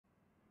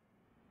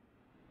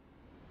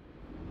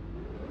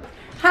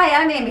Hi,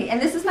 I'm Amy,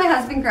 and this is my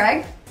husband,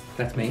 Greg.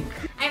 That's me.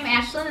 I'm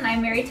Ashlyn, and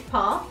I'm married to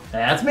Paul.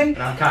 That's me. And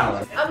I'm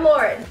Colin. I'm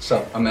Lauren.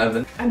 So, I'm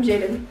Evan. I'm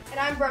Jaden. And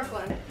I'm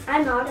Brooklyn.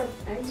 I'm Autumn.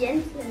 I'm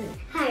Jensen.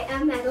 Hi,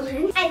 I'm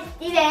Madeline. I'm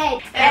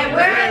Steven. And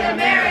we're the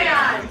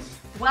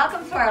Maryons.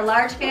 Welcome to our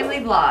large family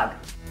vlog.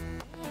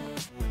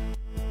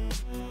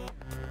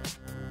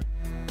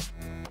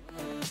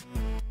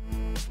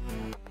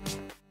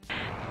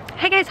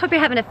 Hey guys, hope you're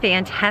having a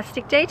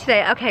fantastic day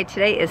today. Okay,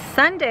 today is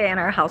Sunday in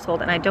our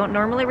household, and I don't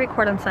normally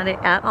record on Sunday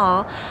at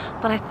all,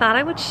 but I thought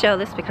I would show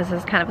this because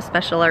it's kind of a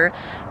special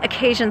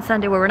occasion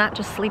Sunday where we're not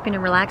just sleeping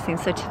and relaxing.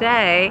 So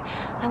today,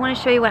 I want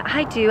to show you what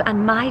I do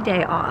on my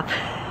day off.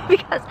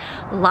 Because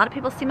a lot of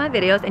people see my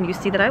videos and you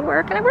see that I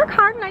work, and I work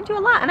hard and I do a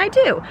lot, and I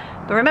do.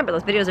 But remember,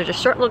 those videos are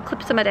just short little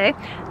clips of my day,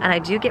 and I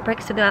do get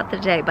breaks throughout the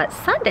day. But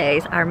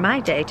Sundays are my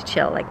day to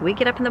chill. Like, we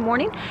get up in the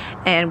morning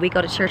and we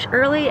go to church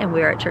early, and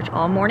we are at church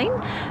all morning.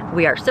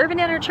 We are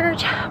serving at our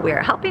church, we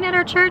are helping at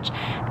our church,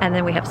 and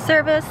then we have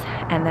service,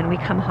 and then we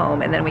come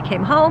home. And then we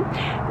came home,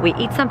 we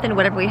eat something,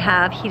 whatever we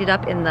have heated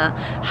up in the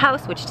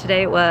house, which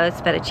today was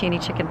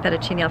fettuccine chicken,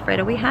 fettuccine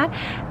alfredo we had.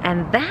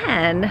 And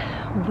then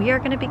we are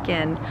gonna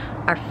begin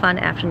our fun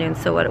afternoon.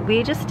 So what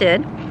we just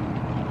did,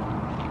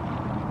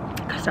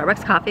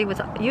 Starbucks coffee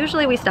was,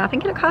 usually we stop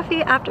and get a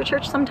coffee after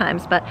church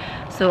sometimes, but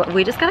so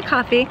we just got a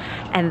coffee,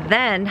 and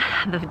then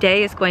the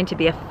day is going to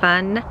be a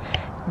fun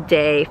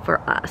day for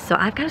us. So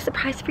I've got a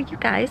surprise for you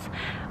guys.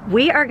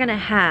 We are gonna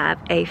have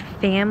a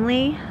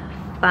family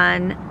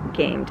fun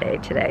game day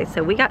today.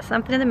 So we got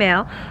something in the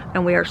mail,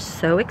 and we are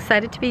so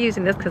excited to be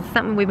using this because it's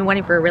something we've been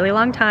wanting for a really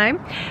long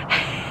time.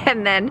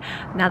 And then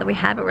now that we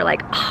have it, we're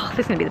like, oh,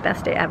 this is gonna be the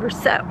best day ever.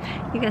 So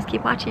you guys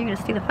keep watching, you're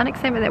gonna see the fun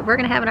excitement that we're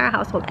gonna have in our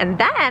household. And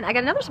then I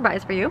got another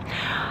surprise for you.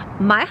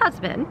 My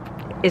husband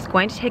is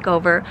going to take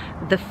over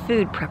the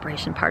food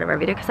preparation part of our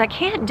video, because I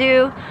can't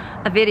do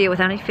a video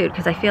without any food,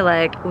 because I feel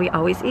like we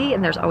always eat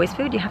and there's always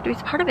food. You have to be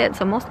part of it.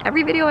 So most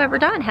every video I've ever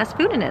done has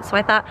food in it. So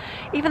I thought,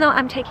 even though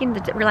I'm taking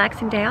the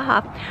relaxing day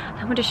off,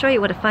 I want to show you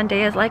what a fun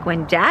day is like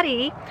when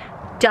Daddy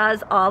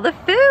does all the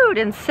food.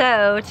 And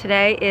so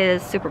today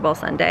is Super Bowl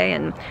Sunday,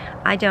 and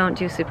I don't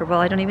do Super Bowl,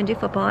 I don't even do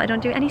football, I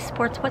don't do any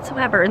sports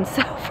whatsoever. And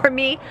so for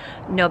me,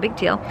 no big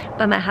deal.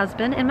 But my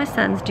husband and my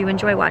sons do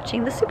enjoy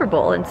watching the Super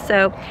Bowl. And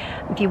so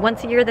the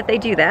once a year that they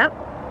do that,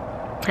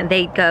 and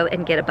they go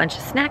and get a bunch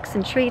of snacks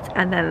and treats,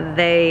 and then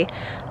they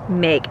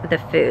make the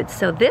food.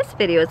 So this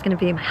video is gonna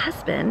be my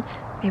husband,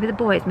 maybe the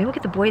boys, maybe we'll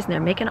get the boys in there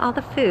making all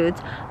the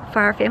foods for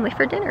our family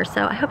for dinner.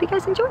 So I hope you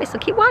guys enjoy. So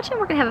keep watching,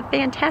 we're gonna have a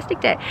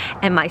fantastic day.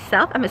 And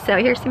myself, I'm gonna sit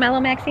out here, see my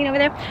little Maxine over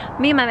there?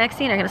 Me and my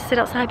Maxine are gonna sit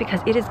outside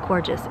because it is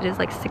gorgeous. It is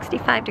like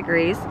 65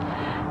 degrees.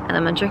 And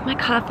I'm gonna drink my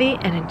coffee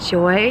and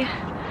enjoy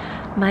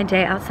my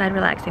day outside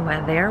relaxing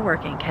while they're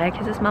working, okay?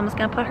 Because this mama's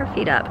gonna put her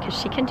feet up, because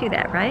she can do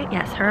that, right?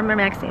 Yes, her and my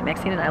Maxine.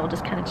 Maxine and I will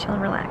just kind of chill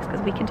and relax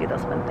because we can do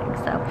those fun things.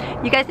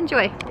 So you guys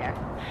enjoy. Yeah.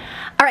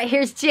 All right,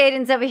 here's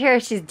Jaden's over here.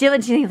 She's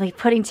diligently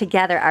putting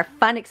together our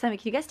fun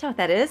excitement. Can you guys tell what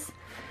that is?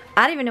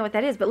 I don't even know what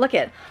that is, but look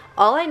at,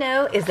 all I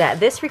know is that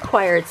this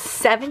required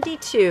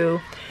 72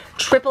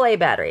 AAA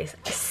batteries.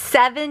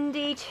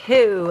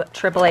 72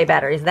 AAA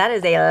batteries. That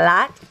is a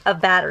lot of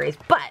batteries,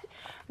 but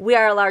we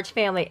are a large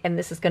family, and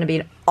this is gonna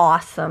be an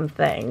awesome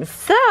thing.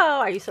 So,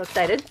 are you so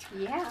excited?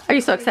 Yeah. Are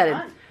you so excited?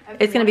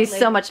 It's gonna be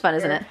so much fun,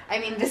 isn't it? I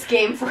mean, this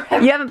game forever.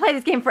 You haven't played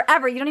this game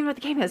forever. You don't even know what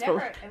the game is.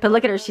 But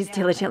look at her. She's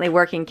diligently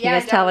working. Can you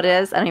guys tell what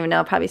it is? I don't even know.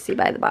 I'll probably see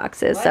by the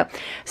boxes.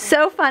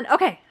 So fun.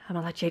 Okay, I'm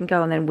gonna let Jaden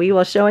go, and then we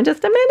will show in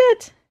just a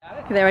minute.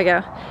 Okay, there we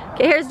go.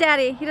 Okay, here's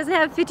Daddy. He doesn't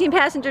have a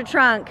 15-passenger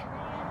trunk.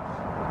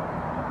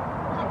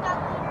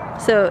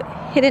 So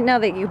he didn't know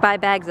that you buy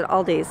bags at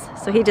Aldi's.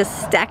 So he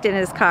just stacked it in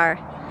his car.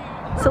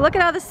 So look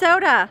at all the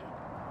soda.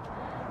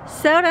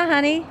 Soda,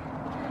 honey.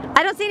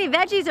 I don't see any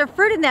veggies or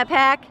fruit in that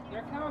pack.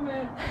 They're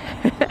coming.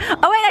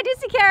 Oh wait, I do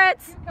see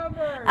carrots.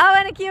 Cucumber. Oh,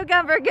 and a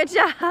cucumber. Good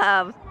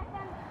job.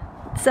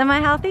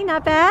 Semi-healthy,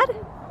 not bad.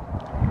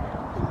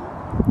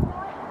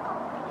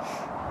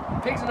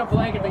 Pigs in a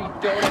blanket that you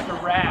don't have to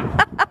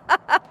wrap.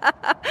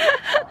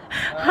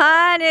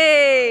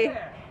 Honey,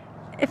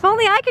 if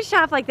only I could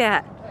shop like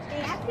that.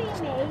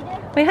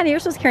 Made. Wait, honey, you're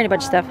supposed to carry a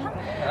bunch of stuff.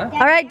 Huh?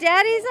 All right,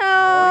 Daddy's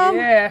home.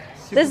 Yeah.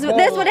 This is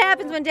what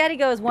happens when Daddy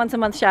goes once a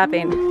month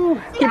shopping. Ooh.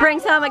 He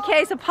brings home a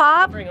case of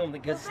pop, Bring home the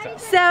good stuff.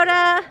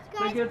 soda,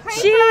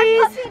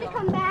 cheese,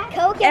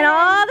 and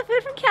all the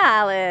food from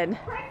Colin.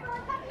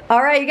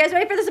 All right, you guys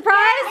ready for the surprise?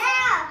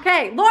 Yeah.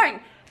 Okay,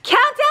 Lauren,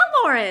 count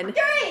down, Lauren.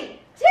 3,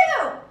 2,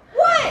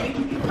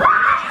 1.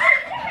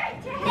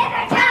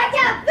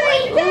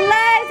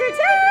 Laser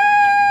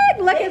tag!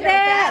 Look at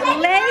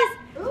that.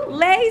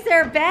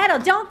 Laser battle.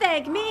 Don't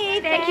thank me.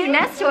 Thank you,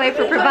 Nesstoy,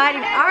 for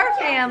providing our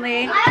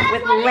family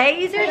with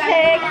laser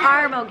tag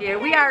ArmoGear.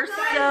 We are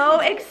so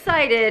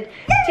excited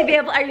to be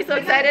able. Are you so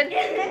excited?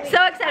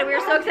 So excited. We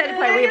are so excited to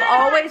play. We've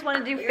always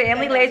wanted to do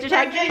family laser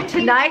tag.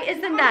 Tonight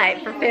is the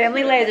night for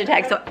family laser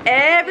tag. So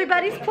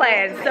everybody's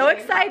playing. So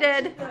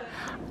excited.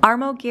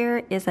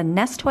 ArmoGear is a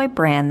Nesstoy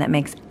brand that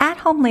makes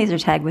at-home laser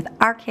tag with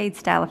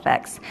arcade-style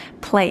effects.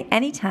 Play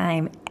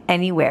anytime,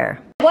 anywhere.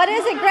 What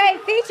is a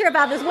great feature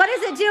about this? What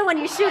does it do when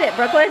you shoot it,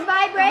 Brooklyn? It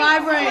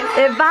vibrates.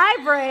 It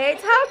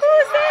vibrates. How cool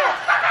is that?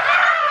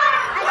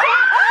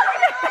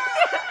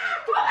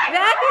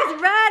 Becky's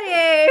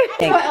ready.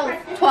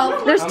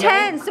 12. There's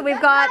 10, so we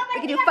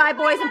can do 5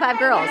 boys and 5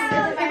 girls.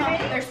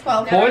 There's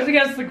 12. Boys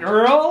against the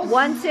girls?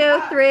 1,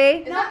 2,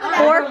 3,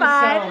 4,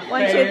 5.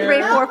 1, 2,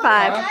 3, 4,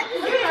 5.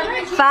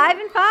 5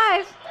 and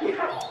 5.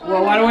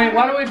 Well, why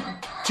don't we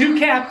 2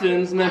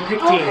 captains and then pick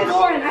teams?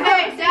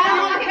 Okay,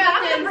 Dad,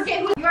 captain.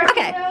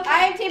 Okay.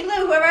 I am team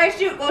blue. Whoever I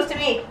shoot goes to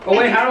me. Oh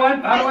wait, how do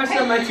I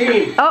set my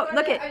team? Oh,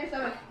 look it. I'm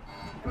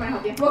gonna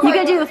help you. You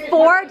can do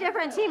 4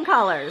 different team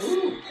colors.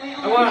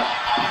 I want.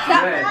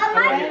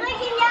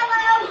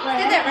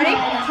 Get there, ready?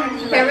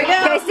 Here we go.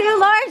 Okay, Sue,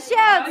 Lauren Oh, shoots.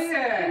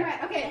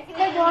 yeah. Okay,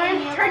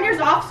 Lauren, turn yours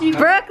off so you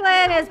can.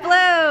 Brooklyn is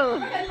blue.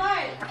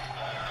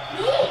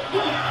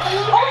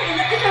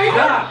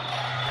 Stop.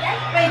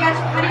 Wait, guys,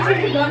 how do you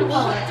change your gun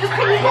color? Just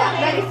pick it up,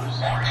 ready? You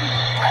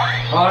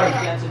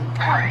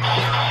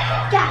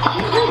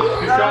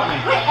shot me.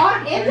 Wait, on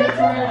Andrew?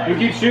 You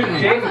keep shooting,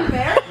 James.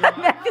 Fair?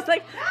 It's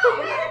like,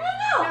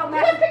 No,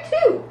 you guys pick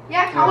 2.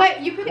 Yeah, wait,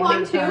 you pick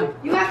 1, 2.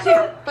 You have 2,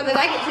 but then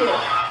I get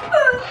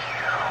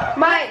 2.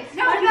 Mine.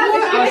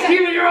 Oh,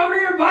 Steven, you're over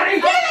here, buddy.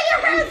 Okay,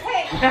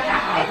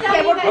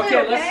 we're blue,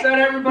 Okay, let's set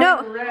everybody No.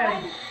 for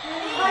red.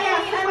 Oh, yeah,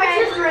 what's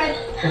yours red?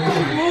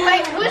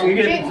 Wait, who's You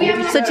get- Jane? We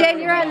have so Jane,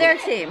 you're on their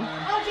team.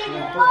 Oh, Jane,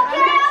 you're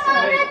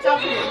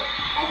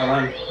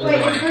Wait,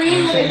 we're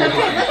green. Wait,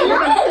 okay.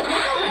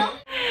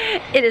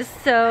 It is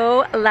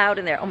so loud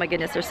in there. Oh my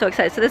goodness, they're so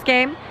excited. So this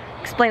game,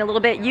 explain a little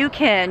bit. You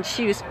can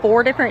choose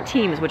 4 different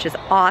teams, which is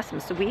awesome.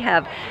 So we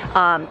have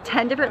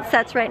 10 different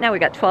sets right now. We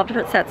got 12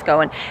 different sets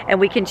going, and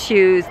we can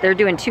choose. They're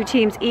doing 2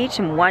 teams each,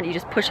 and one you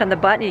just push on the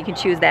button, and you can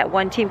choose that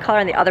one team color,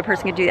 and the other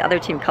person can do the other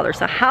team color.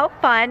 So how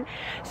fun!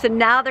 So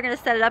now they're gonna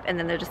set it up, and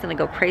then they're just gonna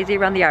go crazy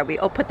around the yard. We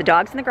put the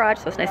dogs in the garage,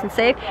 so it's nice and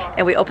safe,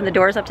 and we open the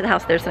doors up to the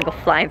house. They're just gonna go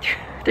flying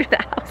through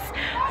the house.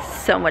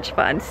 So much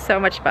fun, so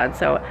much fun.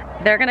 So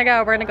they're gonna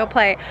go. We're gonna go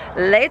play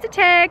laser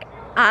tag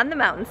on the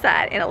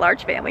mountainside in a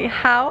large family.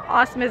 How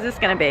awesome is this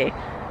gonna be?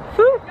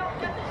 Whew.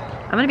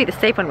 I'm gonna be the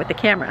safe one with the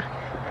camera.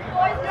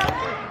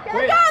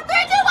 Wait. Go,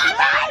 3, 2, 1,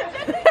 go!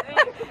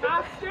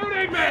 Stop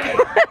shooting me!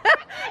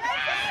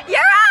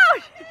 You're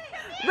out!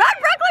 Run,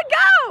 Brooklyn,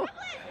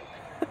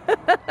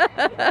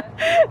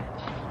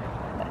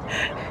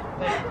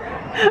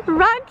 go!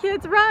 Run,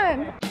 kids,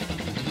 run!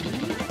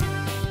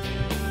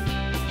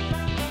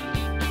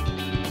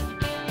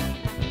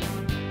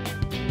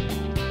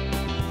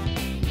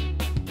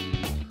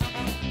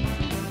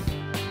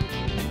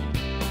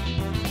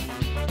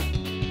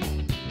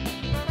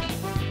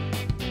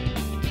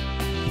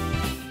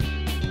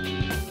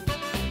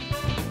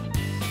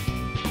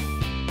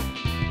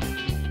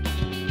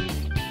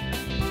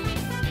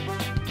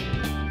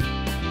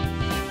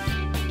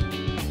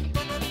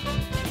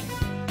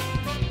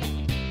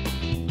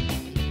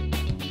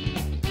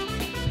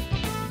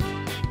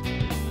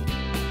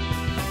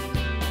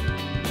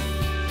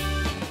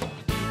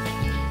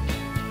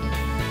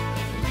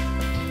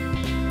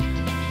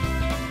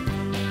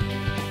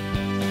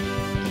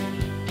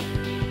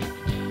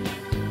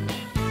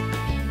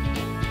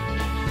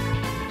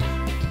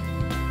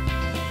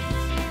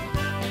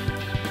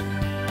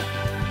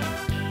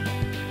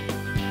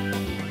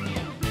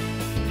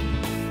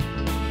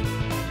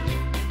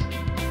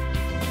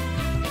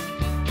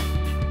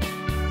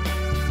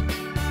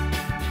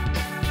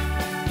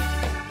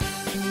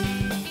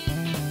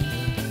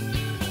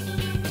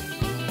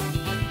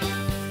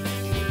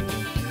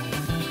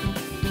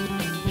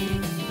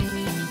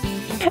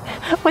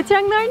 What's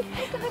wrong, Lauren?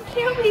 He's gonna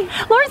kill me.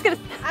 Lauren's gonna.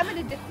 I'm in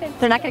a defense.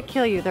 They're not gonna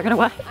kill you. They're gonna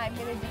what? I'm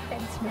in a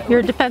defense mode. You're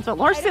a defense mode.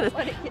 I don't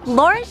wanna get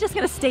Lauren's just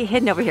gonna stay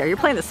hidden over here. You're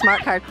playing the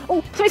smart card.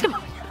 Oh, somebody's coming.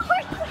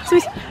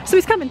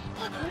 Somebody's coming.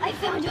 I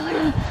found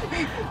her.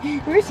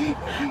 Where's he?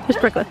 There's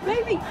Brooklyn.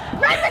 Baby.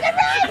 Run,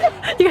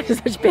 run! You guys are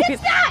such babies.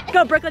 It's not.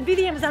 Go, Brooklyn. Be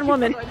the Amazon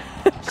woman.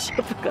 Show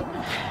Brooklyn.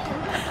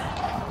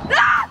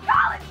 Ah,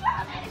 Colin, show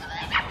me!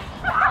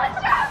 Colin,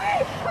 show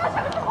me! Colin,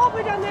 show me from all the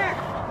way down there.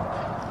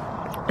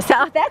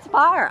 So that's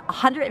far.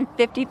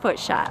 150-foot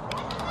shot.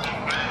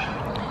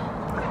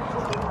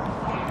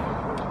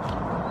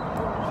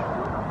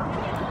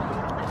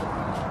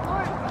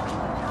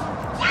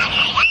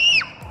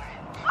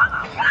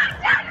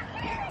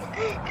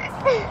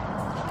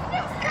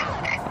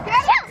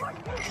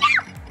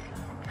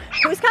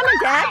 Who's coming,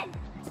 Dad?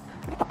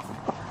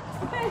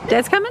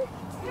 Dad's coming?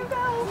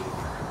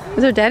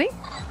 Is there Daddy?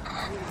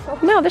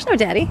 No, there's no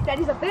Daddy.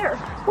 Daddy's up there.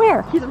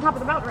 Where? He's on top of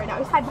the mountain right now.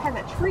 He's hiding behind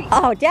that tree.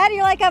 Oh, Daddy,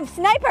 you're like a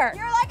sniper.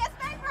 You're like a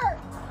sniper!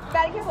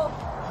 Daddy, careful.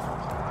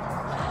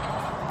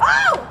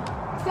 Oh!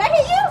 Did I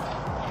hit you?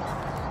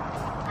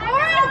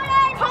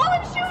 Lauren!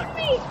 Colin's shooting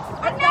me!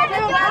 I'm not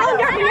going to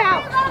got me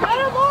out. I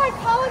don't Lauren.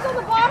 Colin's on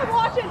the bottom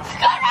watching.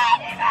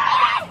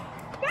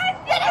 Guys,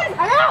 Steven!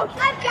 I'm out!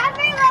 I've got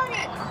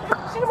reloaded.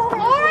 Shoot him over.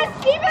 Lauren,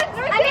 Steven's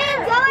right I there.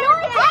 need to go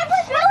in the face.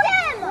 Shoot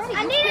him.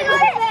 I need to go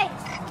in the face.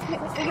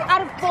 You're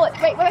out of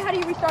bullets. Wait, how do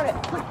you restart it?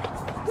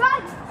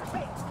 Run.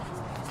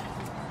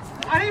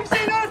 I didn't even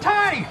say no to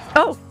Tiny.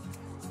 Oh.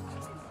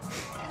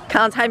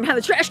 Colin's hiding behind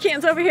the trash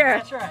cans over here.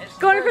 That's right. It's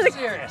Going for the.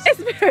 serious. It's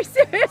very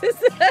serious.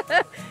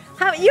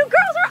 You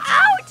girls are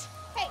out.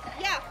 Hey,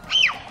 yeah.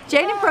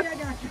 Jaden,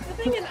 The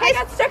thing is, I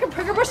got stuck in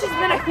pricker bushes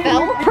and then I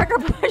fell. pricker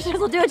bushes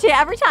will do it to you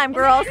every time,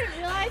 girls. I didn't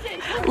realize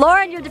it.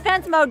 Lauren, your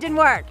defense mode didn't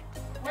work.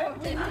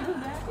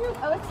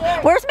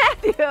 Where's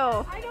Matthew? I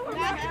know where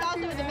Matthew's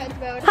also in defense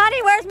mode.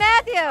 Honey, where's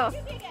Matthew? I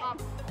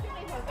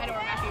know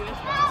where Matthew is.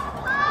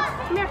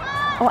 Come here.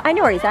 Oh, I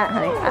know where he's at,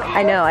 honey.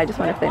 I know. I just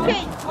want to finish.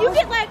 Okay, you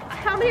get like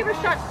how many ever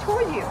shots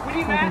toward you? We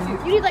need Matthew.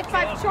 You need like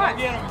 5 shots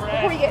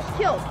before you get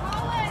killed.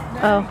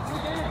 Oh,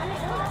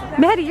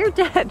 Maddie, you're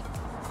dead.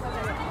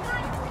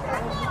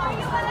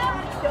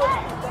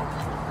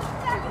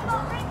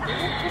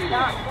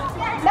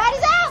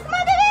 Maddie's out! Come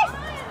on, baby!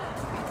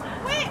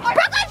 Wait,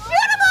 Brooklyn,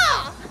 shoot them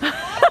all!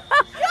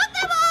 Shoot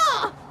them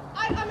all!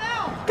 I'm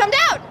out. Come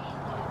down!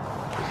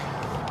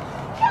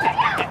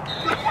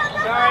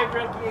 Sorry,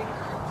 Ricky.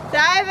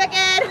 Sorry,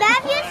 Vicky.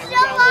 Matthew's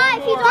still alive.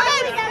 He's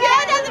Run!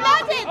 Get down the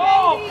mountain!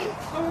 Oh!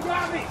 Someone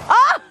got me.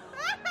 Oh,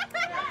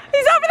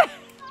 he's over there.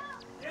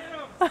 Get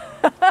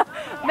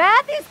him.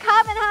 Matthew's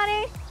coming,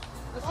 honey.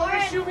 Does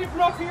somebody shoot me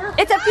from up here?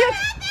 It's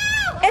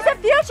a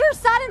future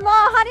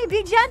son-in-law, honey.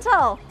 Be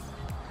gentle.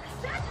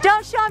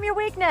 Don't show him your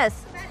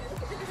weakness.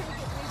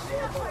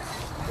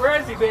 Where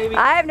is he, baby?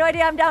 I have no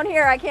idea. I'm down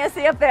here. I can't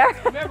see up there.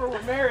 Remember,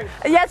 we're married.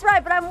 Yes,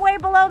 right, but I'm way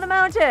below the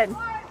mountain.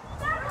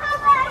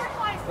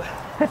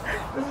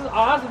 This is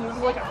awesome. This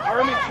is like an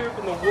army troop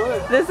in the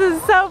woods. This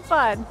is so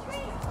fun.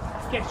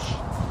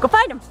 Go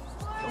find him.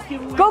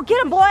 Go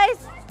get him,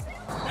 boys.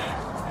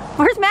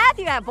 Where's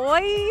Matthew at,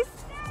 boys?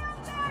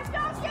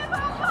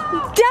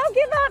 Don't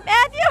give up,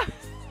 Matthew.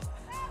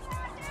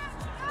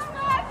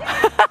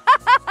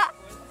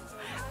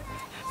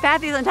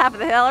 Matthew's on top of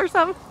the hill or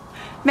something.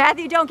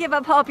 Matthew, don't give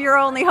up hope. You're our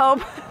only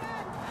hope.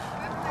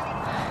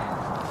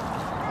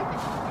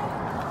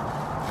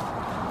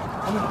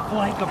 I'm gonna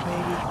flank him,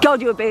 baby. Go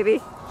do it,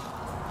 baby.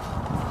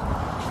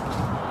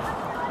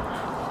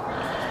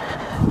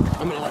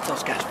 I'm gonna let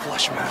those guys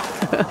flush him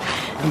out.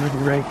 I'm gonna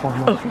be ready for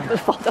him. Oh,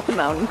 fall down the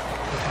mountain.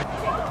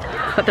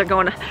 But they're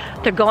going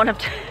up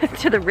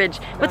to the ridge.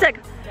 What's that?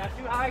 Got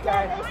too high,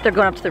 guys. They're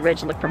going up to the ridge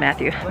to look for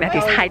Matthew.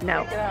 Matthew's hiding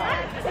out.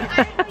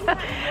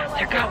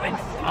 They're going.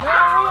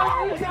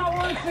 Oh, there's not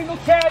one single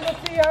tag. Let's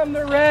see on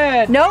the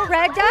red. No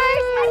red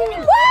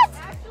dice? What?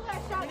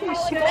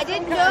 I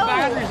didn't know.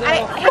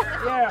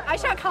 I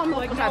shot Colin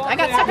multiple times. I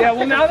got stuck. Yeah,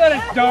 well now that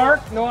it's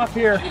dark, no up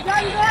here.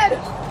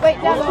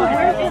 Wait, down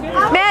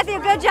lower. Matthew,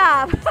 good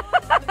job.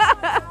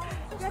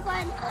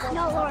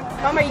 No, Lord.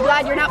 Mom, are you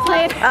glad you're not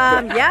playing?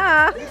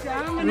 Yeah.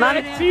 Mom,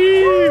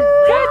 Team.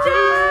 good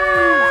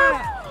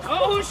job.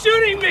 Oh, who's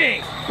shooting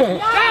me?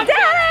 Daddy!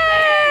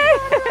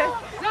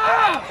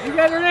 Stop! You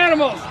guys are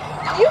animals.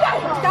 You guys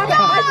stop it.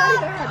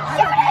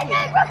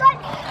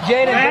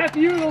 Jaden.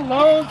 Matthew, the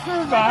lone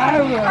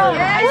survivor.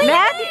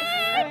 Matthew.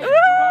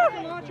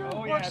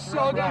 Oh, yeah,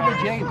 so good for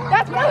Jaden.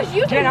 That's what I was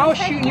you. Jaden, I was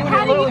shooting you and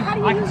it literally,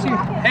 I can see you.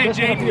 Hey,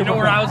 Jaden, you know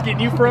where I was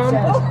getting you from?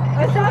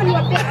 I saw you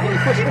up there.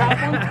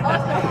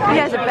 You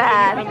guys are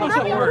bad.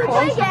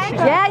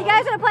 Yeah, you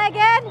guys want to play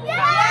again?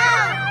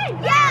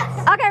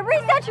 Yes! Okay,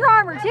 reset your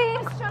armor,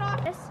 teams.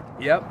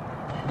 Yep.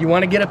 You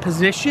want to get a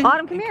position?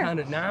 Autumn, come and here. kind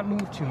of not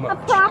move too much.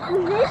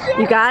 Proposition.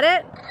 You got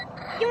it?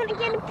 You want to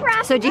get a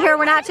proposition? So did you hear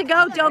we're not to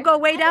go? Don't go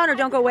way down or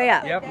don't go way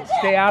up. Yep,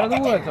 stay out of the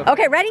woods.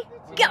 Okay, ready?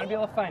 I'm Go. gonna be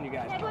able to find you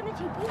guys.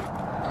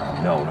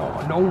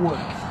 No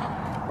woods.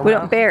 We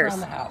don't bears. Around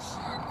the house.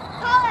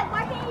 Colin,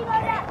 why can't you go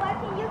that? Why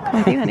can't you go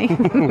Thank you, honey.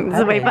 This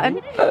is way fun.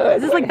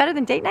 Is this like better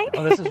than date night?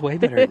 Oh, this is way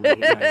better than date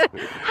night.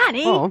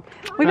 Honey, Oh,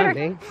 we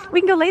honey.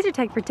 can go laser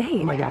tag for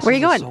date. Oh my gosh, Where are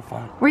you this going? is so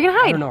fun. Where are you gonna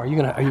I hide? don't know. Are you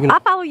gonna? I'll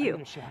follow you.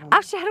 gonna shadow me?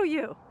 I'll shadow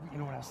you. You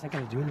know what I was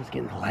thinking of doing is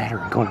getting the ladder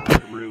and going up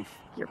the roof.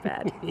 You're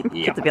bad. Yeah,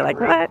 Kids will be like,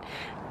 what?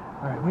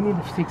 All right, we need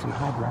to seek some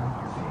high ground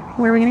here, baby.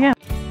 Where are we gonna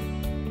go?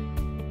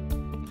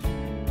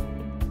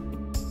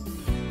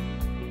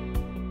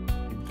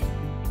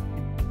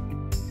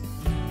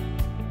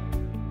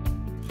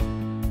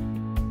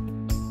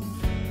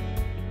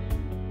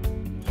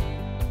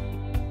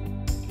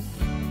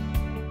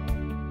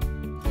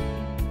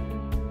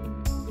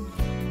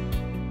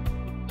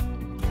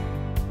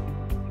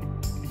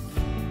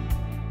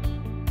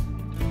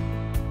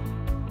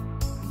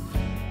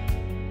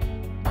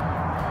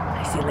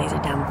 I see a laser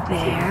down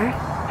there.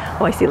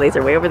 Oh, I see a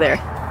laser way over there.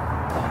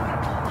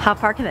 How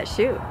far can that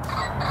shoot?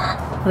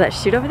 Will that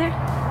shoot over there?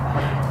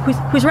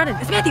 Who's running?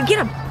 It's Matthew, get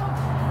him!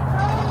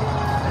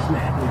 That's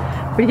Matthew.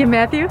 Where do you get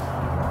Matthew? If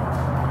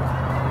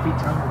he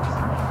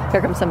turns.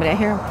 Here comes somebody, I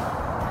hear him.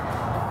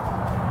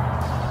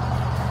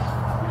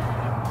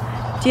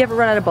 Do you ever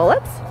run out of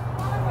bullets?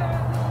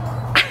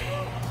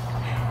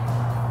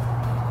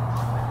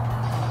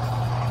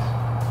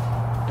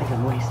 I think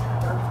I'm wasted.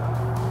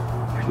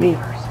 There's me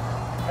first.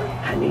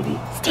 Hi, maybe.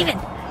 Steven!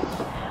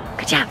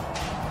 Good job!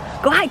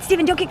 Go hide,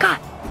 Steven, don't get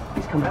caught!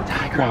 He's coming up to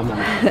high ground now.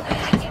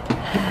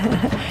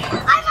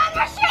 I'm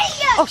undershooting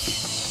you! Oh,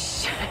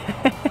 shh!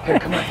 Here,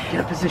 come on, get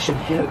a position.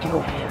 Get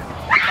over here.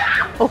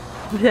 Oh,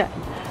 Yeah.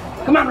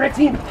 Come on, red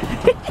team.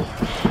 Okay,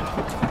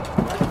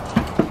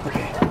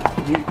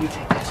 you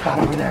take that spot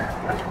over there.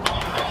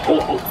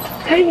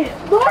 Oh, dang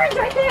it. Lauren's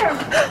right there.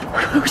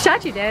 Who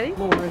shot you, Daddy?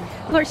 Lauren.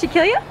 Lauren, she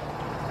kill you?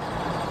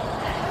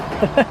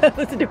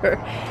 Listen to her.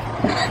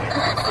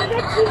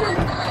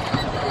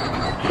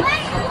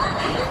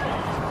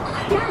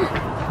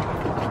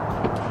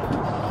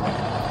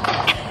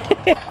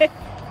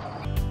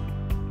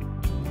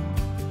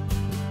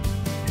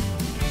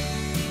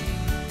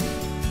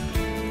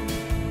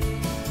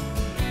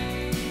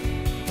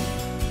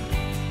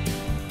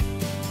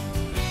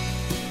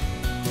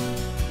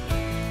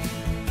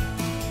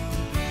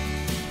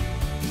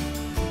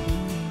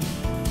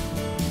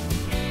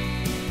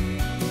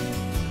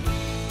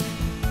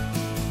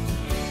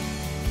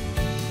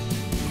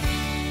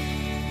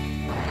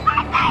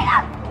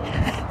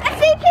 I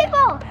see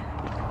people!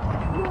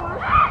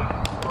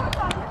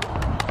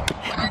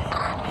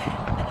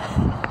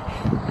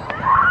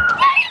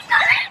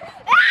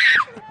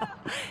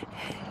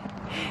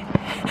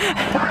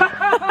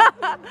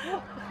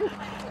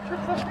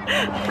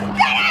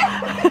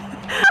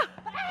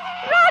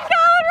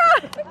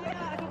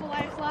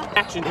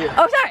 Action here.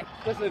 Oh, sorry.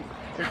 Listen,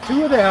 there's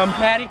 2 of them,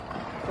 Maddie.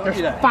 There's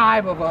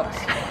 5 of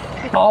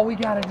us. All we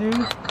gotta do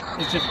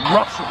is just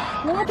rush them.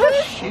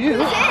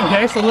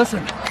 Okay, so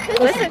listen,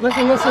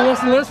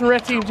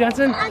 red team,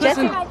 Jensen.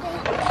 Listen,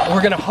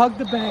 we're gonna hug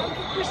the bank.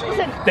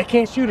 They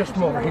can't shoot us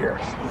from over here.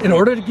 In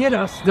order to get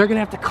us, they're gonna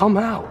have to come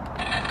out.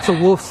 So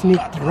we'll sneak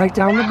right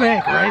down the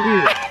bank, right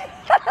here.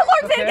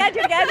 Lord, say it again, do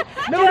it again.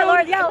 Do it,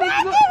 Lord, yell. What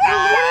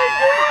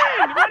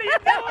are you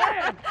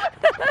doing?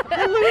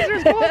 The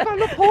losers go up on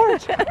the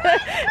porch.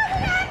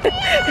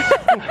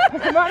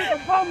 Come on, it's a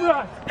bum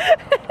rush.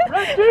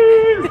 Red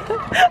team!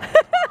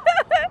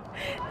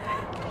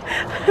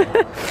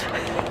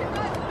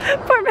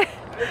 Poor man.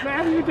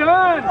 Matthew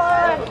done.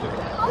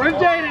 Where's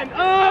Jaden?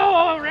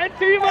 Oh, red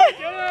team are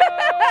good.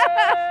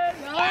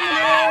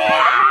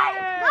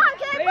 Mom,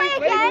 can I play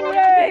again?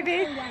 Baby.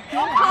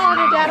 I'm calling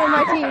your dad on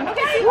my team.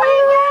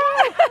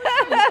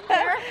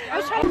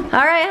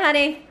 All right,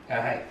 honey.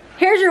 Alright.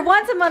 Here's your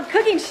once a month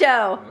cooking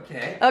show.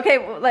 Okay. Okay,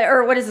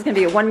 or what is this gonna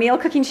be? A 1 meal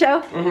cooking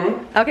show?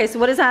 Mm-hmm. Okay, so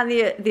what is on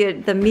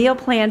the meal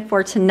plan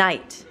for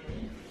tonight?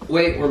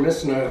 Wait, we're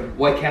missing a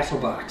White Castle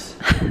box.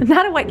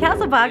 Not a White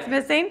Castle box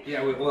missing.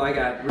 Yeah, well, I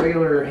got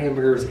regular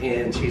hamburgers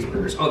and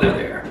cheeseburgers. Oh, they're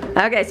there.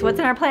 Okay, so what's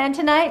in our plan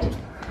tonight?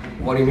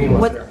 What do you mean,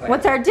 what's our plan?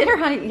 What's our dinner,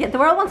 honey? Yeah, the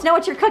world wants to know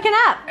what you're cooking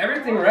up.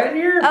 Everything right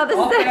here. Oh, this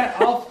is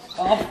it. All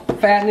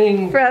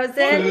fattening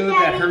Frozen. food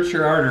that hurts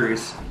your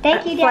arteries.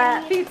 Thank you,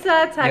 Flat Daddy.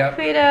 pizza, Yep.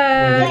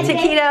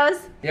 taquitos.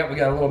 Yep, we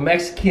got a little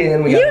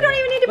Mexican. We You got, don't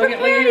even need to prepare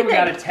anything. We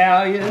got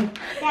Italian.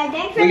 Dad,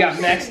 thanks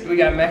for We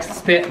got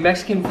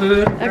Mexican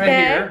food right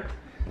Okay. here.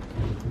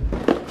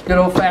 Good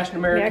old-fashioned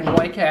American American.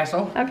 White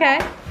Castle. Okay.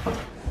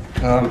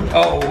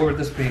 Oh, what would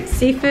this be?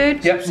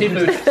 Seafood. Yep,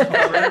 seafood.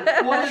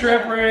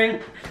 Shrimp ring.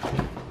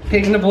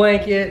 Pigs in a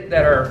blanket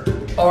that are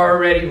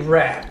already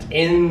wrapped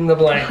in the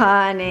blanket.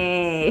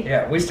 Honey.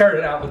 Yeah, we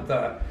started out with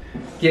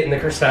getting the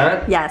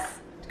croissant. Yes.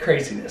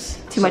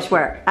 Craziness. Too much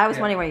work. I was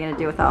Yeah. wondering what you're gonna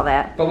do with all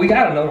that. But we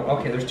got another one.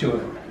 Okay, there's 2 of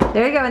them.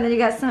 There you go, and then you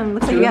got some.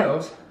 Looks like Two you of got.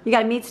 those. You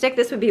got a meat stick.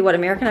 This would be what,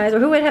 Americanized, or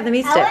who would have the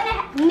meat stick?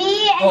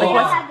 Me and Oh, you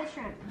wow. have the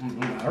shrimp.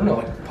 I don't know,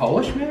 like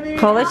Polish maybe?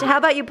 Polish. How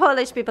about you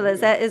Polish people?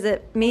 Is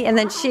it meat and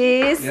then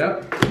cheese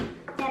Yep.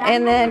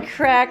 and then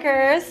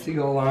crackers To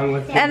go along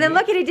with and then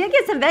look at he did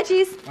get some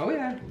veggies, Oh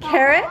yeah.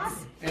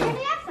 carrots. And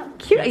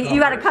You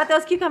got to cut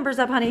those cucumbers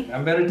up, honey.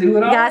 I'm gonna do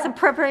it all. You got some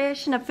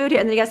preparation of food here,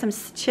 and then you got some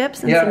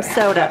chips and Yeah, some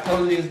soda.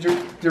 Posey's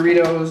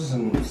Doritos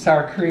and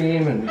sour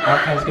cream and all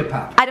kinds of good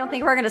pop. I don't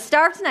think we're gonna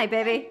starve tonight,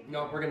 baby.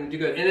 No, we're gonna do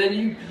good. And then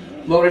you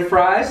loaded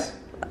fries.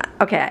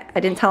 Okay, I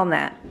didn't tell him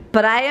that,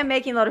 but I am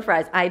making loaded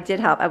fries. I did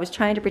help. I was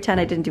trying to pretend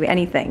I didn't do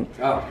anything.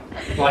 Oh,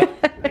 well,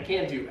 I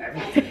can't do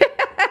everything.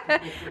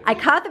 I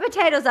cut the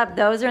potatoes up.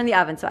 Those are in the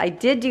oven, so I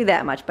did do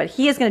that much. But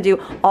he is gonna do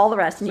all the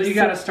rest. And So you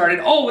got us started.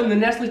 Oh, and the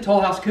Nestle Toll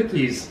House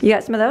cookies You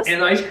got some of those?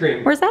 and ice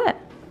cream. Where's that at?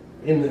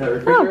 In the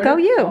refrigerator. go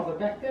you. Oh,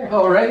 back there.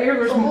 Oh, right here.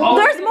 There's some. Oh,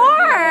 There's wait,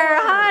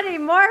 more, honey.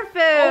 More food.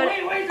 Oh,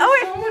 wait, there's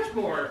Oh, so much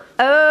more.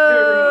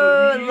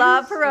 Oh, Pierogies.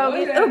 love Oh,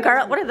 pierogies. yeah. Oh,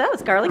 garlic. What are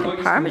those? Garlic and Pierogies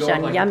can go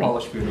parmesan. like Yummy.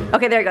 Polish food.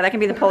 Okay, there you go. That can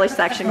be the Polish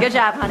section. Good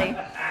job, honey.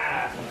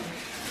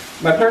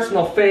 My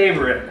personal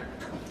favorite.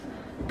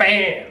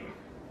 Bam.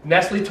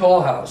 Nestle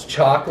Toll House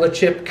chocolate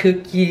chip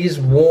cookies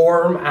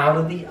warm out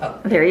of the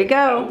oven. There you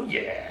go. Oh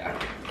yeah.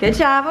 Good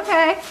job.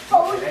 Okay.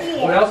 Oh,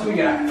 yeah. What else we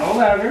got? Oh,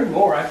 there's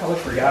more. I totally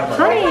forgot about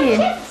Honey.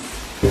 that.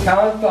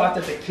 Colin thought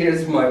that the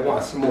kids might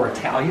want some more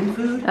Italian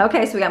food.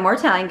 Okay, so we got more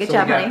Italian. Good So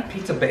job, we got honey.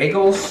 pizza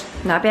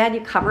bagels. Not bad. You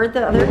covered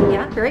the other.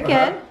 Yeah, very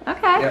good.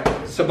 Okay.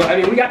 Yeah. So, but I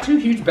mean, we got 2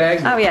 huge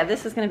bags Oh of yeah,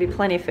 this is going to be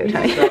plenty of food,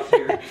 honey. stuff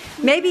here.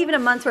 Maybe even a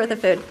month's worth of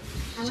food.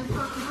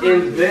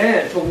 And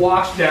then to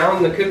wash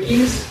down the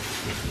cookies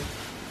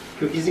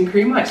and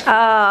cream ice cream.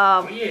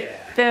 Oh, Yeah.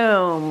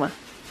 boom.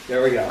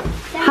 There we go.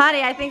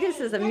 Honey, I think this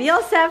is a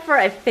meal set for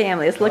a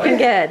family. It's looking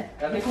good.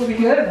 I think we'll be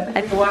good. I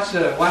think we can watch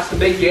the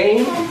big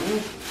game.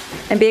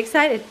 And be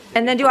excited.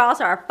 And then do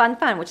also our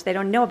fun, which they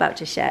don't know about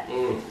just yet.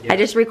 Yeah. I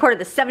just recorded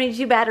the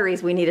 72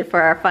 batteries we needed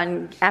for our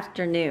fun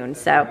afternoon.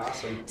 So,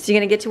 Awesome. So you're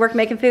gonna get to work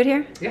making food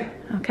here? Yeah.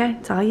 Okay,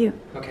 it's all you.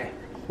 Okay.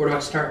 Where do I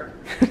start?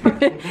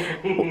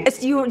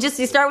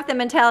 You start with the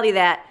mentality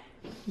that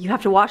you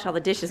have to wash all the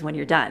dishes when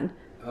you're done.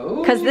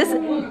 Oh. Because this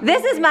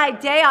is my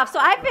day off, so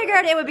I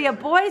figured it would be a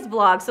boys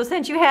vlog. So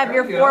since you have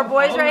your 4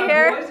 boys right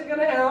here, Boys are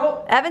gonna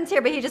help. Evan's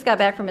here, but he just got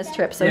back from his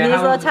trip, so Yeah, he's a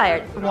how little was it?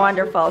 tired.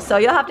 Wonderful. So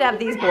you'll have to have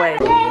these boys.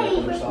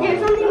 Hey, there's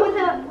something with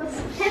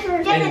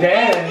peppers. And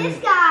then, this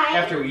guy.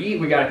 after we eat,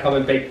 we gotta come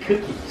and bake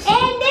cookies.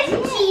 And this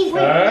cheese.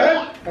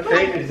 What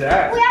thing is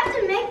that? We have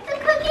to make the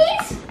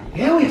cookies?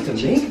 Yeah, we have to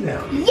make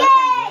them. Yay!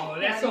 Oh,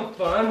 that's so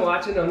fun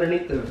watching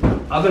underneath the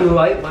oven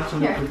light, watching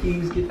the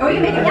cookies get Oh, you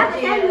make it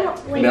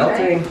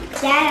melting.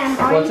 Dad,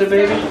 I'm What's it,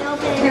 baby?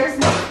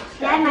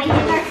 Dad, my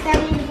hands are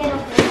starting to get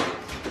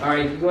open. All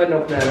right, you go ahead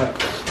and open that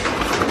up.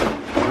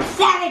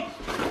 Savage.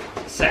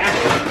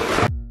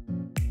 Savage.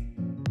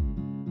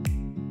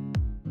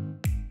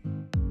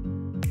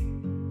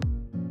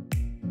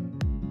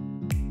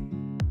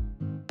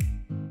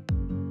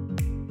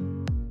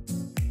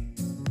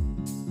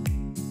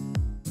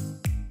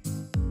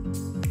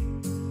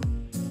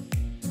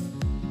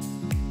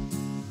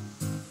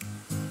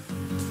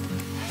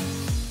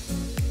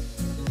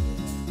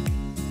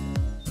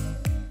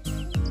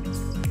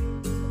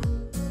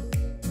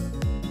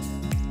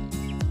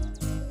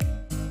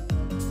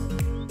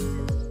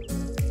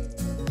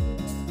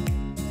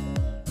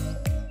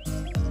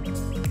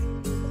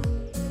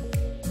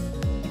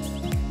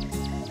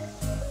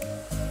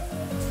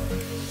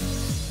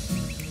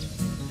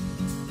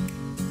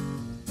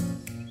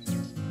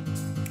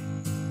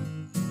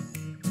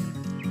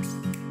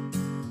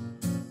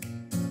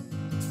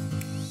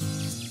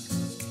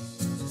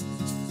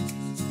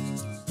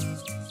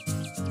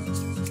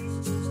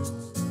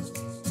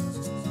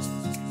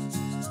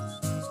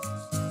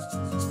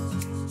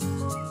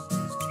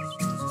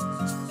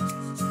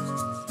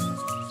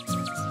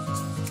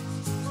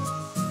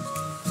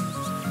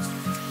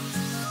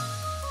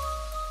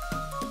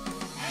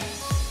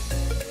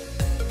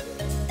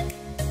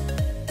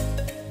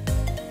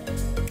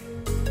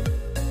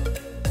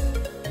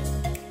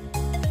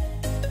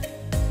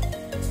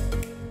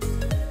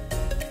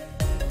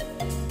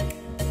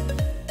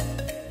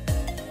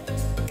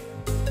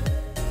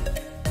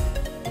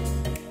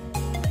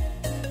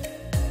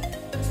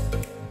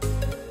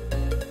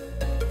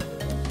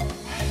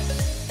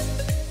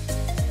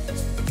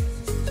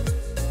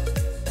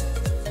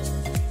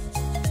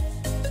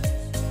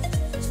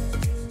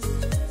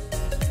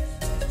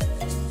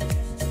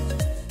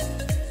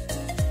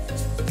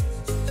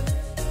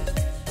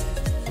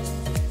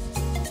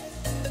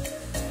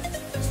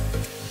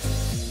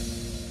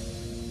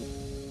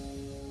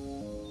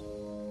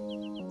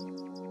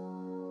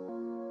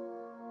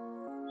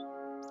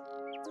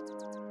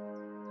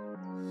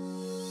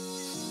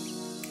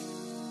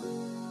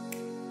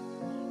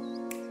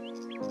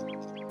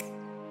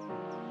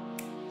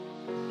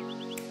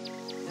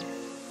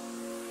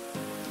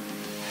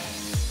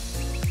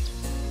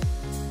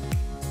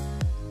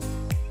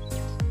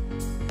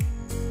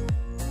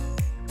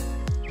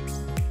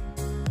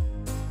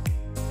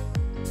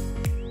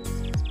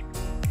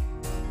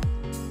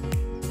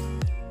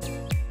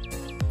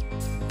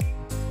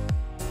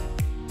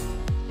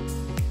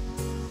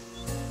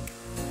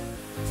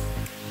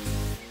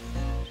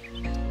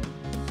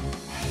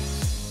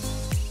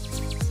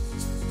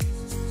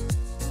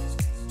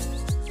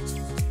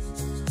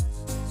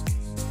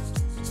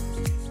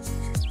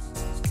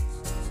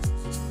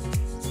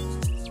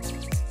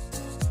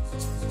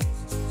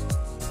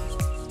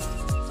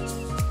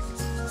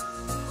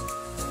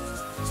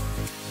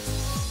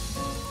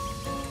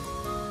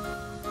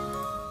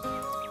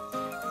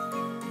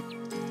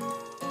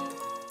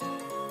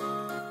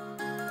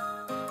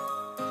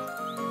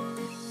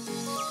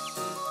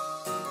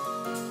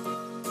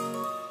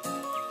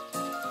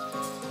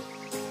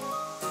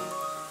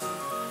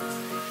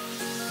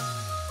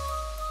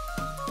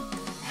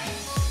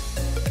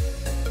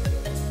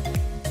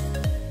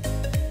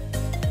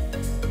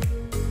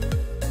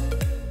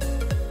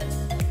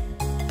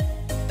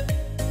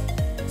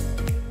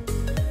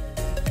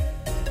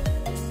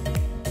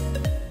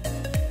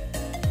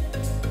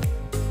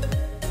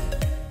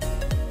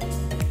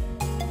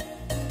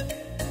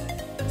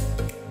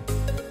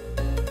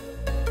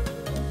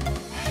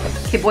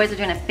 Okay, boys are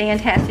doing a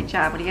fantastic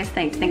job. What do you guys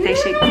think? Think they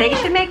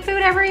should make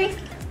food every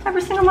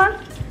single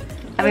month?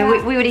 I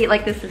mean, we would eat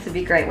like this. This would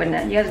be great, wouldn't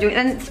it? You guys do it.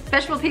 And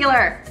vegetable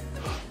peeler,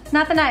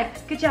 not the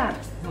knife. Good job.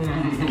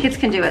 Kids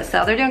can do it,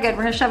 so they're doing good.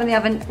 We're gonna shove in the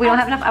oven. We don't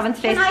have enough oven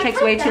space. It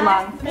takes way too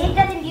long. Nate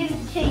doesn't use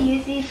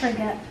these for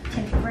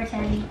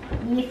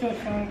use it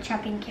for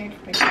chopping carrots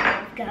for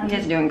You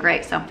guys are doing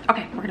great. So,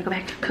 okay, we're gonna go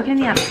back to cooking in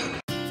the oven.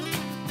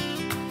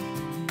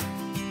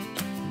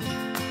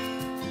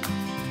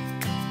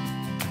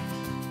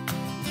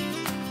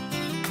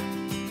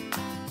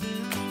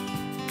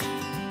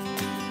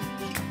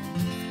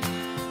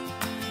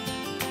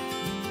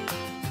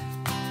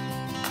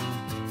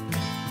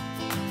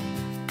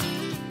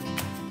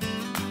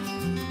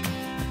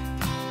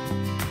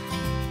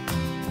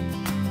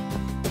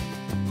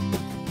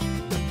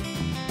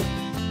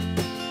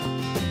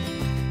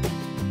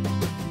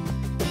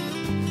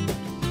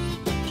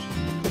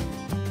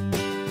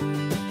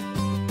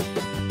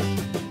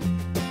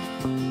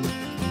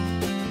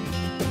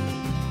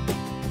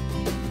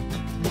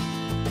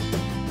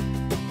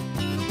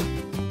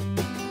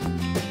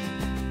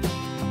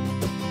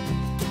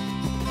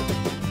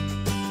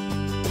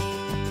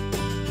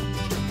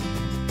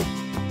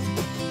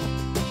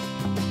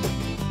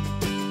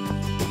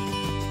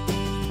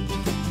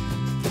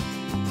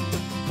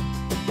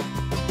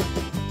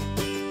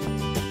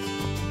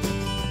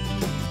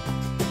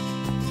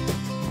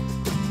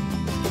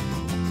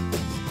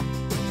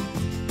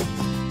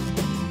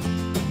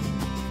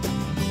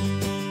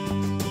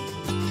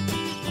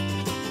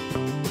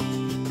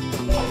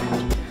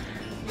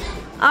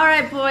 All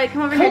right, boy,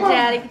 come over here,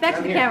 Daddy. Get back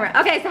to the camera.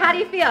 Okay, so how do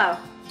you feel?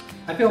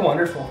 I feel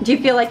wonderful. Do you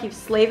feel like you've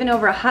slaving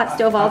over a hot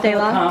stove all day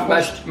long?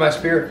 My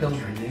spirit feels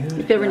renewed.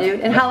 You feel renewed?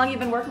 And how long have you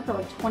been working for?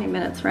 Like 20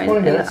 minutes, right?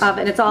 20 minutes. In the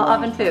oven. It's all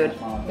oven food.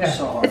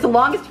 Yeah. It's the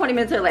longest 20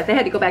 minutes of their life. They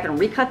had to go back and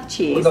recut the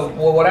cheese.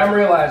 Well, what I'm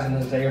realizing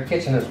is that your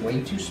kitchen is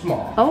way too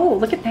small. Oh,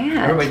 look at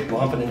that. Everybody's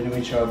bumping into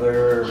each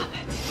other.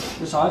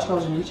 This always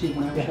goes on YouTube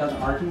whenever you guys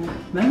are arguing.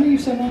 Remember you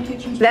said one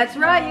kitchen? That's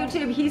right,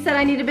 YouTube. He said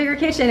I need a bigger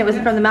kitchen. It was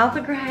from the mouth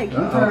of Greg. Or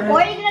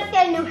are you gonna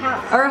get a new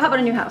house? Or how about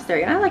a new house? There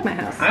you go. I like my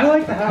house. I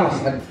like the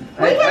house.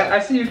 I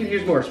see you could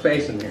use more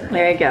space in there.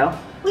 There you go.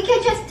 We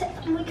could just,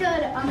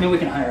 Maybe we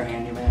can hire a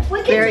handyman. we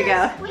could There we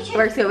just, go. we should-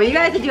 Works good. Well, you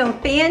guys are doing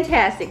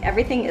fantastic.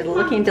 Everything is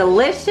looking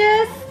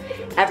delicious.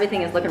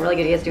 Everything is looking really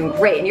good. You guys are doing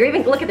great. And you're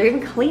even, look at, they're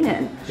even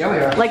cleaning. Yeah, we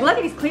are. Like, look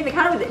at, he's cleaning the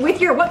counter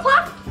with your what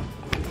cloth?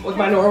 With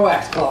my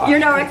Norwax cloth. Your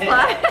Norwex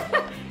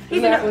cloth.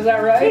 Was that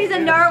right? He's a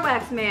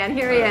Norwex man.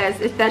 Here he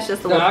is. That's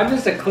just the No, one. I'm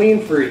just a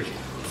clean freak.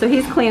 So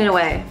he's cleaning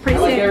away. Pretty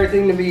I like soon.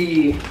 everything to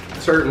be a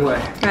certain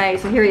way. Right,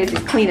 so here he is, he's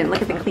cleaning.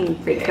 Look at the clean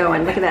freak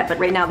going. Look at that. But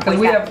right now the boy's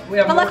we got, have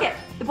but look more- at,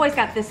 the boy's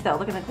got this though.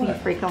 Look at the clean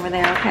freak over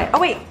there. Okay. Oh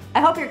wait,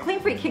 I hope your clean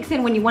freak kicks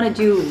in when you want to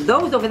do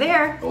those over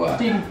there.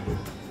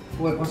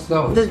 What's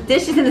those? The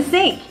dishes in the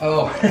sink.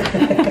 Oh.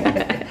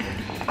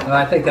 Well,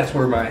 I think that's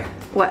where my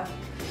What?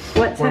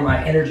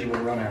 my energy would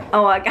run out.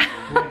 Oh my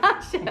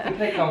gosh.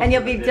 And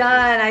you'll be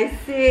done, I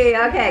see.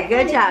 Okay,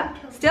 good job.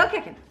 Still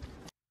kicking.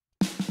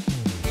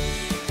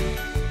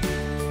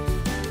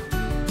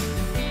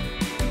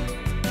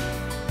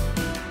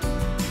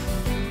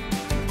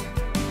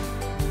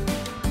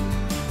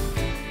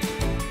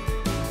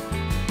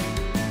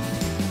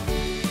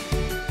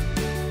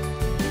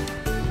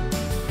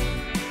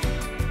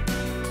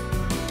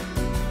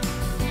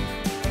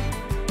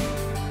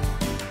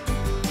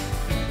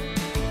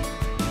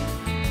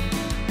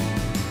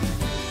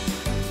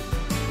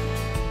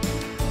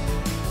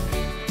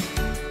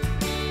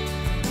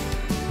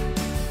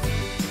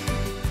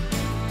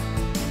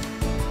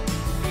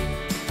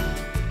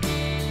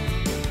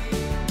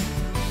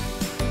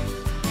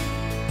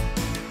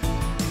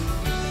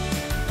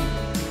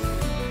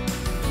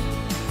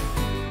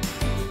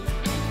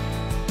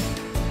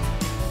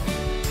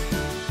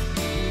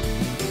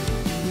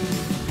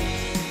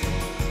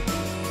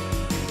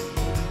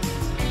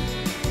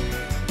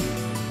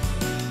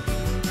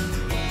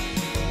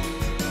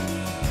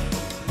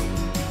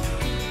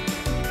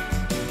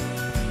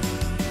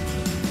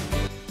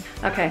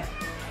 Okay,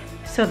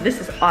 so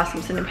this is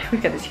awesome. So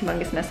we've got this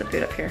humongous mess of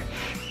food up here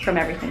from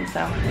everything,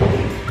 so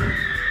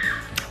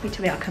wait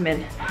till they all come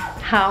in.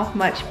 How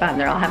much fun.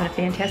 They're all having a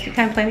fantastic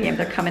time playing the game.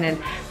 They're coming in.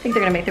 I think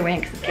they're gonna make their way in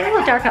because it's getting a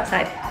little dark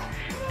outside.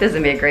 This is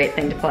gonna be a great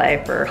thing to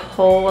play for a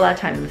whole lot of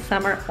time in the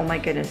summer. Oh my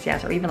goodness,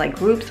 yes. Or even like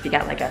groups, if you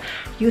got like a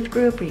youth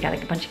group or you got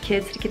like a bunch of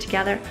kids to get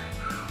together.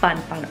 Fun,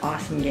 fun,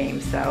 awesome game.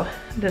 So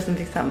this is gonna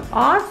be something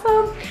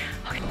awesome.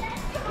 Okay.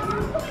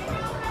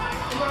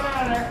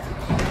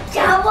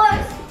 That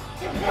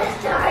was the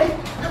best time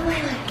of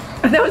my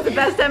life. That was the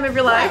best time of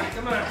your life.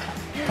 Come on.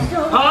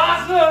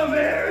 Awesome,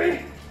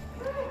 Mary.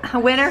 A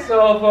winner?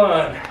 So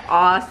fun.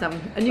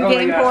 Awesome. A new Oh my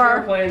game gosh, we're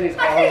for. playing these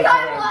all I the think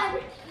time. I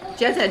won.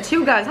 Jess had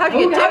 2 guns. How'd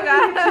you get 2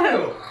 guns?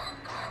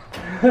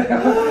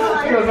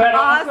 Was that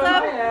awesome?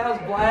 Awesome. Yeah, that was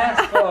a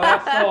blast. Oh,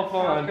 that's so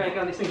fun. Crank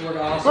on these things work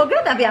awesome. Well,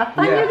 good. That'd be a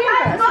fun Yeah. new game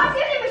for I'm us. not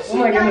getting a machine Oh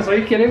my goodness, gun. are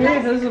you kidding me?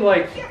 This is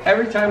like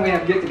every time we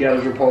have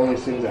get-togethers, we're pulling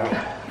these things out.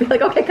 Be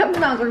like, okay, come to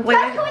moms. We're Guys,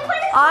 playing. can we play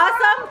this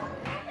Awesome.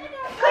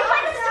 Can we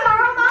play this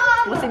tomorrow,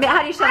 Mom? We'll see.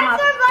 How do you shut them I off?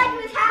 survived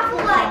with half a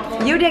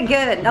life. You did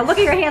good. Now look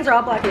at your hands are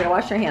all black. You gotta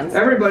wash your hands.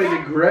 Everybody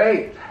did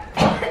great.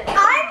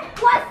 I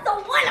was the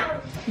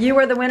winner. You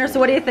were the winner. So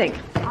what do you think?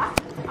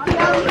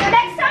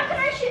 Next time, can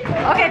I shoot?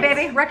 Okay,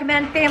 baby.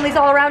 Recommend families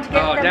all around to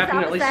get Oh, themselves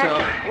definitely a set. so.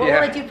 What Yeah.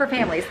 will it do for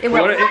families? It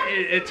will. Well,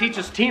 it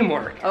teaches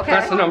teamwork. Okay.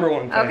 That's the number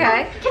one thing.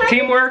 Okay.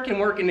 Teamwork and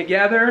working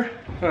together.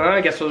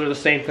 I guess those are the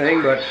same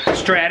thing, but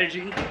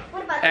strategy.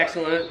 What about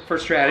Excellent for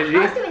strategy.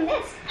 I was doing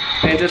this.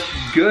 And just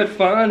good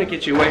fun to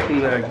get you away from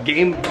the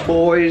Game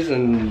Boys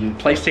and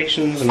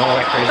PlayStations and all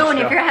that crazy Oh, and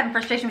if stuff. you're having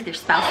frustration with your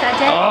spouse that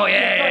day, Oh, yeah,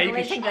 yeah, go to you the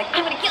can thing, be like,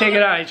 I'm gonna kill take you.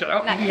 it on each other.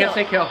 Oh, Not you can't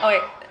say kill. Oh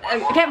wait, if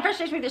you're having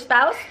frustration with your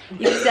spouse, you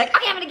can just be like,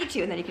 okay, I'm gonna get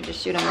you, and then you can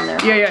just shoot them in there.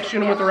 Yeah, yeah, shoot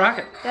them with the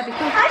rocket. That'd be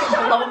cool. Just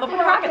blow them up with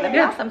a rocket. That'd be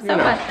awesome. So You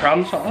know, fun.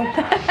 problem solved.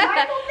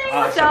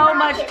 So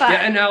much fun.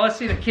 Yeah, and now let's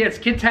see the kids.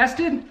 Kid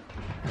tested?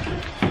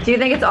 Do you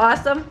think it's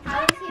awesome?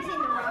 I was using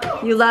the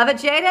rocket. You love it,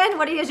 Jaden?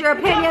 What is your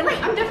opinion?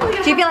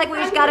 Do you feel like we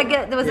just gotta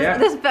get, you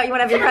wanna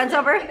have your friends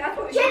over? Jen,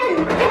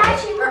 can I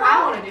shoot the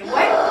rocket?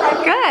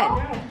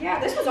 Good. Yeah,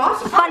 this was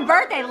awesome. Fun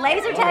birthday,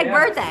 laser tag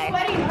birthday.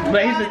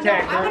 Laser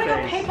tag I want to go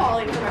birthdays.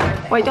 paintballing for my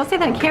birthday. Wait, don't say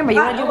that on camera. You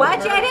wanna do what,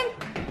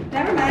 Jaden?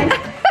 Never mind.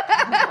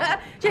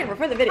 Jaden, we're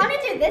for the video. I'm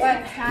gonna do this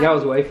next time. That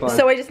was way fun.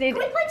 So we just need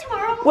Can we play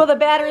tomorrow? Will the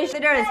battery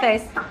shoot dirt in his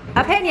face?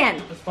 Opinion.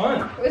 It was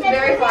fun. It was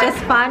very fun. Just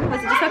fun?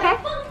 Was it just okay?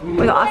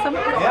 Was it awesome?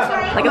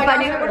 Yeah. Like Oh a my fun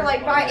gosh, I would've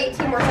like buy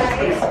 18 more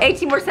sets.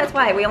 18 more sets?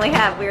 Why? We already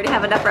have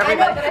enough for I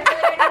know, everybody. but I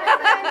feel like I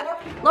never had more.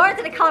 Lauren's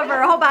gonna cover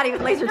her whole body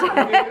with laser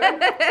tag.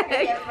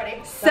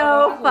 Everybody.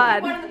 So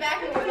fun. One in the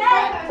back and one in the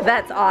front.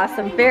 That's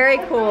awesome. Very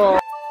cool.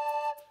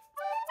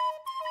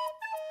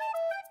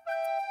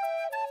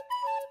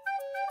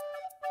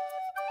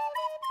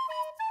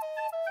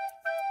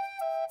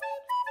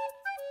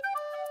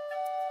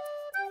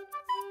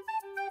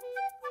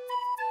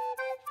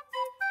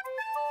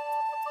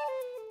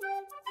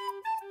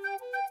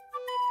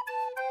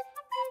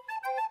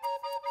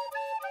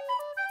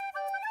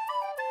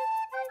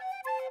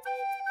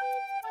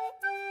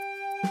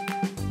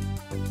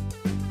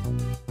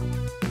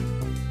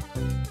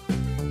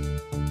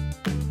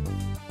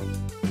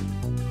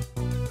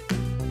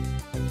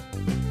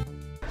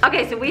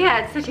 Okay, so we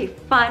had such a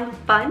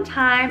fun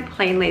time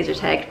playing laser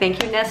tag.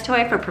 Thank you,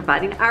 Nesstoy, for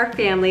providing our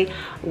family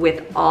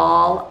with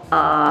all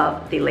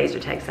of the laser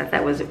tag sets.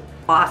 That was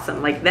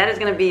awesome. Like, that is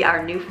gonna be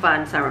our new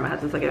fun summer. My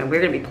husband's looking at it. We're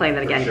gonna be playing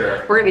that again.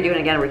 Sure. We're gonna be doing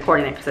it again and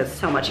recording it because it's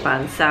so much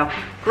fun. So,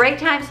 great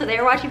time. So they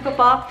were watching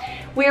football.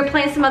 We are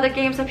playing some other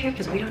games up here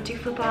because we don't do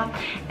football.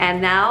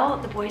 And now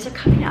the boys are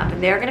coming up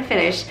and they're gonna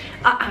finish.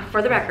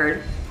 For the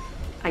record,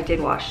 I did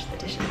wash the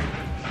dishes.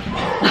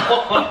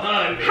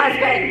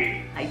 Husband,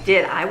 I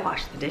did. I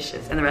washed the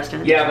dishes in the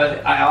restaurant. Yeah,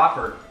 but I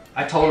offered.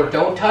 I told her,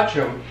 don't touch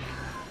them.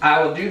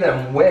 I will do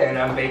them when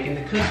I'm baking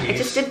the cookies. I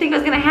just didn't think it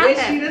was gonna happen.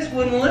 And she just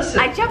wouldn't listen.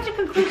 I jumped to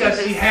conclusions.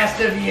 Because she has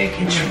to be in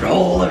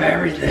control of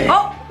everything.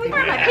 Oh, who's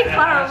wearing my pink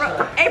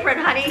flower apron,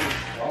 honey?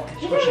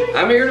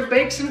 I'm here to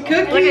bake some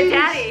cookies. Look at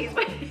Daddy.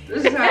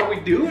 This is how we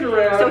do it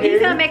around So here.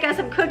 he's gonna make us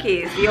some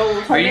cookies, the old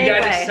Are homemade you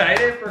guys way.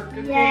 excited for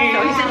cookies? Yeah.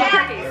 So he's gonna make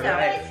Yeah. cookies.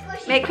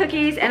 So make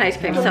cookies and ice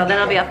cream. So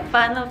that'll be a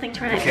fun little thing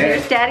to run. Okay.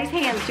 Here's Daddy's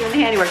hands doing the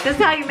handiwork. This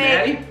is how you make.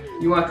 Daddy,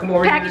 you want to come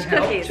over here and packaged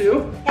help cookies.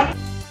 too?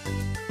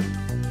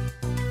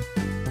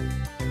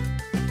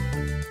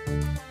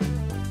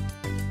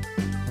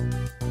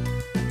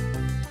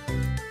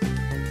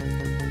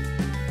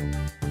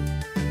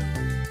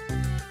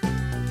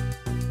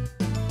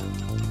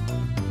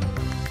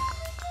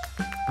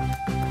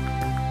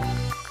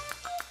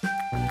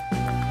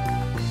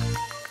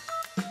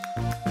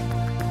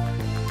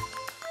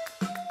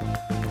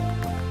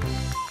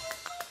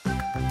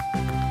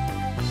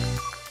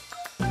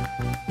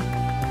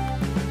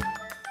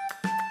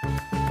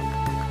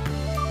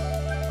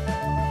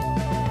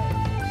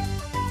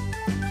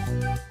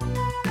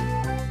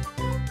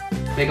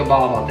 Make a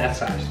ball about that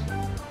size.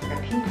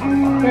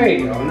 There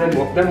you go, and then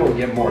we'll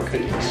get more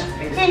cookies.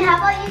 Then how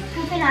about you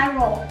scoop and I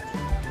roll?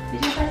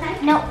 Did you put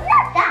that? No,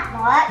 not that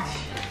much.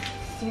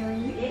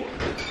 Silly.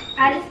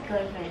 I just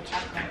go for the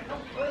chocolate.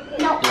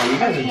 No. Yeah, you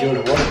guys are doing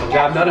a wonderful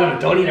job. No,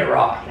 don't eat it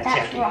raw.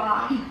 That's yucky.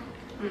 raw.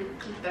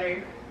 It's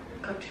better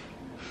cooked.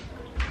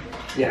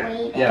 Yeah,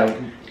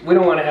 we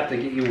don't want to have to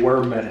get you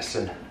worm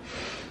medicine.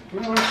 You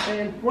know what I'm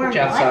saying? Worm Put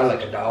you outside what?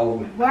 like a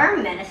dog.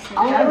 Worm medicine.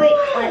 Oh,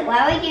 wait,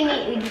 why would you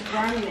need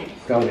worm medicine?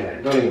 Don't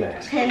even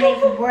ask. Can it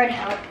make worms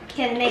help?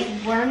 Can it make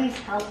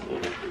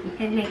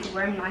the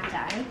worm not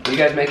die? You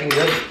guys making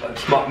good?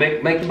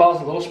 Make the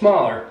balls a little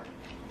smaller.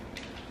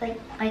 Like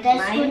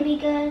this would be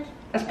good.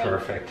 That's Like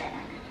perfect. that.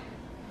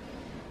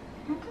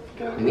 That's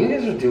good. And you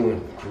guys are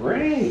doing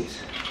great.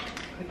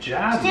 Good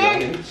job,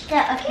 Stand- youngins.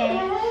 that- okay.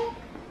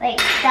 Like,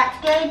 that's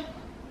good.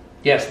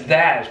 Yes,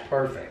 that is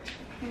perfect.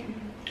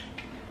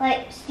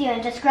 Like,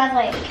 Steven, just grab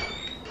like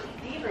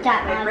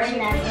that much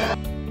and that's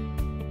it.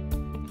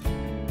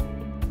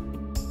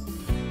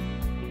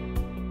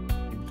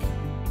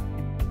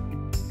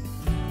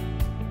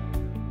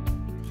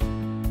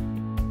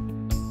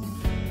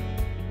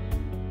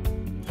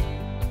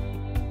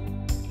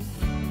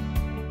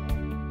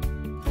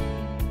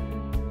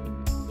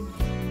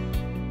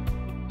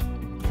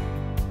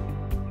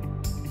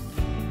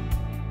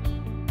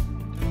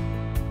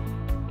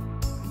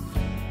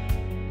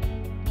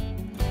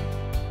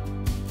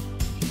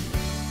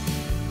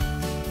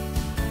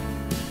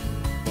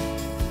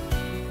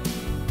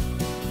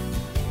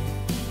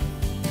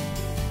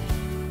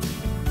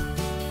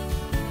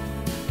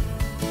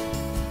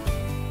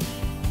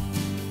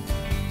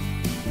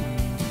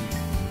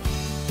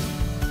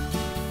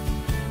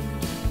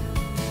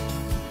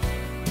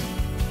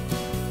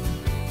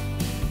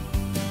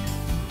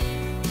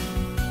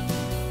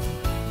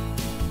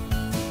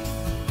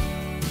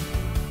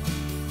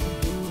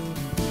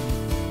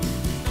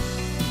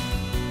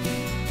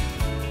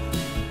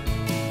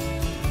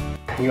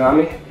 You want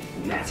me?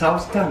 That's how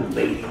it's done,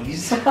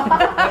 ladies. The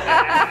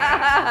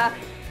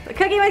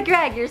cookie with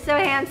Greg, you're so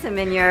handsome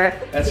in your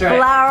That's right.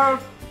 flower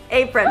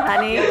apron,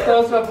 honey.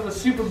 Close up with the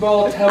Super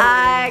Bowl tummy.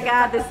 I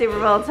got the Super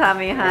Bowl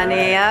tummy,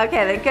 honey. Okay,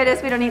 thank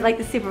goodness we don't eat like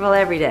the Super Bowl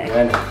every day.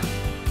 I know.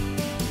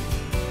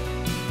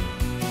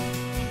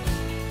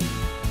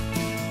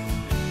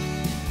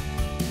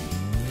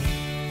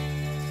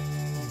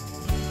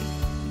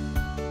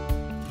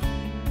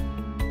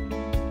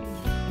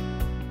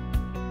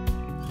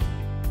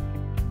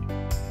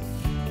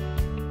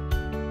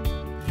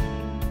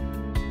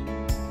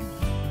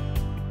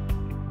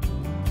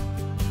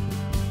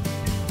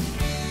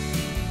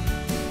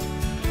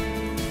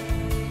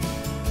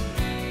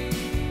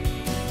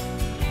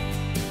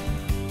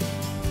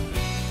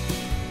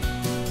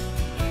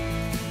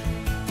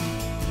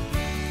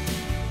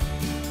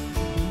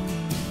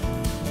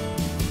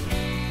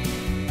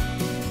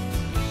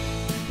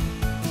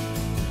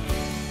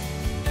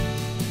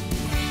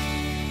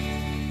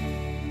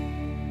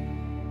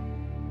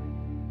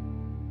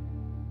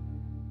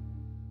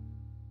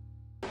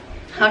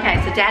 Okay,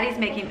 so Daddy's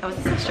making, oh,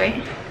 is this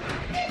straight?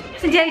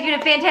 So Daddy's doing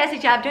a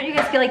fantastic job. Don't you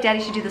guys feel like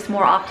Daddy should do this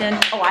more often?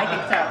 Oh, I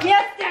think so.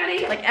 Yes,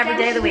 Daddy. Like every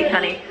day of the week,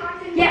 honey.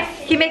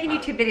 Yes. Keep making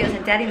YouTube videos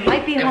and Daddy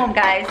might be home,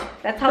 guys.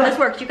 That's how this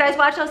works. You guys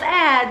watch those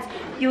ads,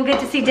 you'll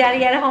get to see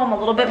Daddy at home a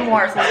little bit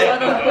more. So some of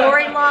those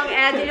boring long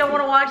ads you don't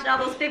want to watch, and all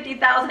those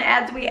 50,000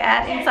 ads we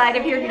add inside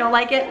of here if you don't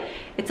like it,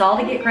 it's all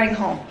to get Greg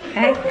home,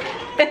 okay?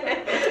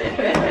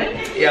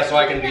 Yeah, so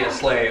I can be a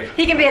slave.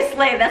 He can be a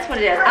slave, that's what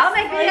it is. I'll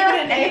make video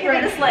and he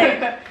can be the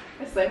slave.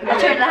 I'll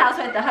turn to the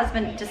housewife, the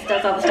husband just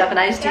does all the stuff and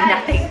I just do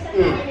nothing.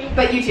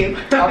 But you too.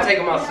 I'll take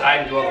them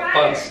outside and do all the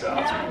fun stuff.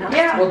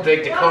 Yeah. We'll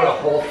dig Dakota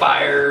hole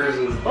fires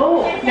and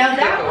Now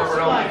that take was over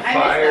fun. on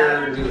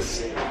fire and do the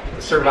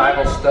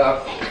survival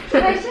stuff.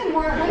 I should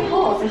more like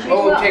holes.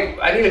 Oh,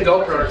 I need a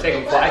GoPro to take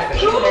them fly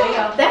fishing. There you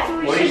go. That's what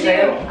we What are you should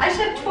saying? I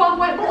should have 12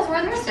 white balls. Where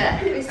are the rest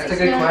at? That's a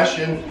good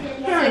question.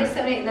 6,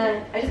 7, 8,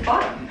 9. I just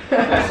bought them.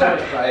 I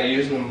started probably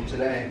using them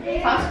today.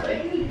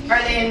 Possibly.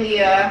 Are they in the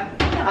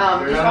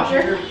They're not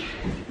dishwasher? here.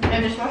 No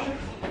dishwasher?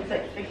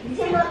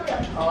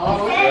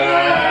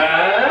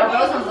 Oh,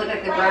 those ones look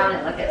like the brown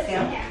and look at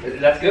Sam.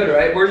 That's good,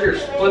 right? Where's your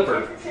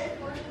flipper?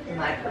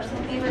 My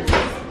personal favorites.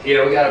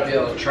 Yeah, we gotta be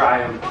able to try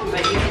them.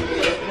 But you can do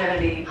it. It's gonna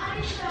be.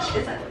 It's not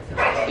so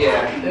bad.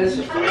 Yeah, this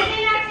is fun. Looks like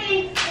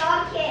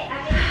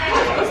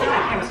my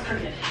camera's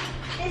crooked.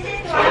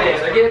 Yeah,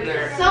 they're getting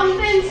there.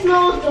 Something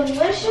smells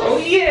delicious. Oh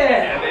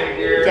yeah,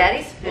 baby girl.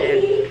 Daddy's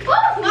food.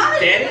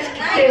 Daddy's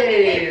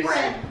kids.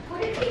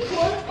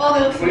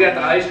 We got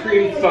the ice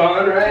cream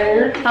fun right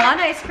here. Fun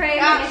ice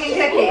cream, making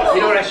cookies.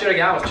 You know what I should have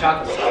got was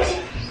chocolate sauce.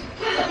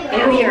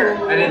 In here.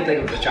 I didn't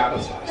think it was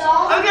chocolate sauce.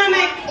 I'm gonna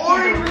make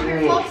orange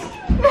fluffs.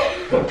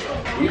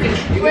 You can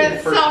be the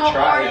first to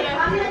try it.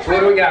 So what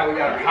do we got? We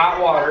got our hot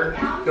water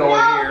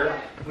going here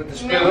with the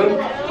spoon.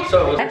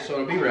 So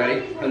it'll be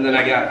ready. And then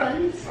I got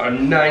a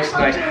nice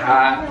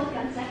hot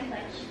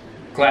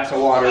glass of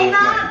water with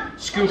my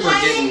scooper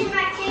getting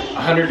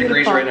 100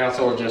 degrees right now,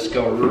 so it'll just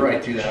go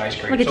right through that ice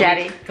cream. Look at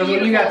Daddy. Because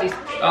when you got this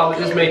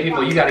many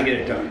people, you got to get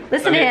it done.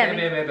 Listen to him.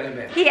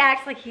 Bam. He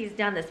acts like he's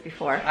done this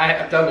before. I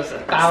have done this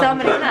 1,000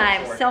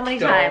 times. So many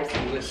times.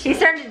 He's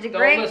starting to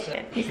degrade.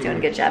 He's doing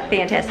a good job.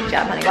 Fantastic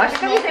job, honey. Watch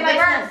your cookies, they might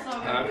burn.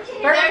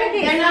 Burn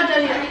cookies. They're not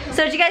done yet.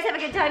 So did you guys have a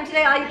good time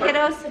today, all you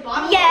kiddos?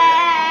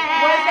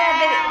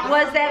 Yeah.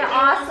 Was that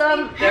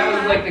awesome? That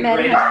was like the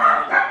greatest.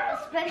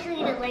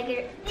 Especially the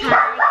Laker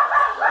time.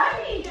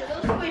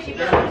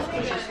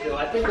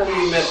 I think we'll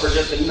be meant for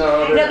just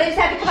another. No, they just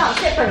have to come out and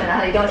sit for a minute,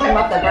 honey. Don't turn them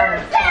up the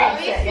burner.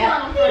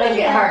 Yeah. Let them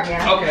get hard,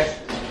 yeah. Okay.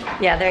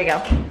 Yeah, there you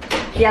go.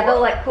 Yeah, they'll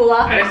like cool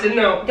off. I just didn't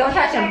know. Don't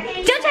touch them.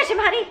 Don't touch them,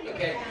 honey.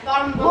 Okay.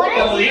 What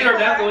Oh, is these are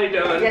definitely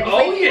done. Yeah,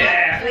 Oh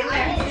yeah.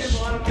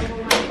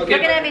 Okay,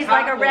 Look at him, he's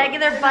like a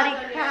regular buddy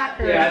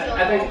cracker. Yeah,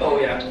 I think. Oh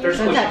yeah, they're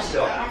squishy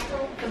still.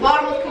 The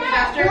bottom will cook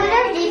faster.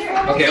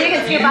 Okay. So you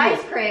can scoop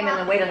ice cream and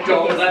then wait on the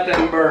Don't cookies. let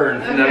them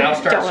burn, and then I'll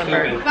start Don't let them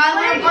scooping. If I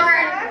let it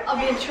burn, I'll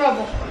be in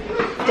trouble.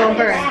 Don't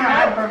burn.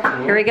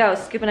 Here we go,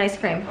 scooping ice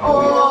cream.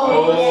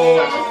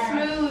 Oh, It's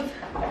smooth.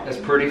 it's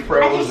pretty I can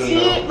frozen see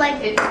though. like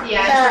It's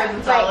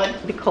frozen solid.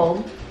 It'll be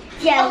cold.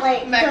 yeah,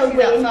 like Max the is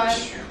wind.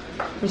 outside.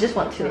 We just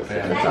want two.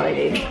 That's all I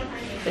need.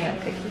 They have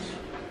cookies.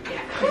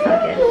 It's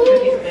not good.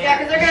 Yeah,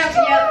 because they're gonna have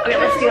to yell. Okay,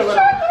 let's do a little.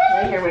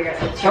 Right here we go.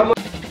 How much?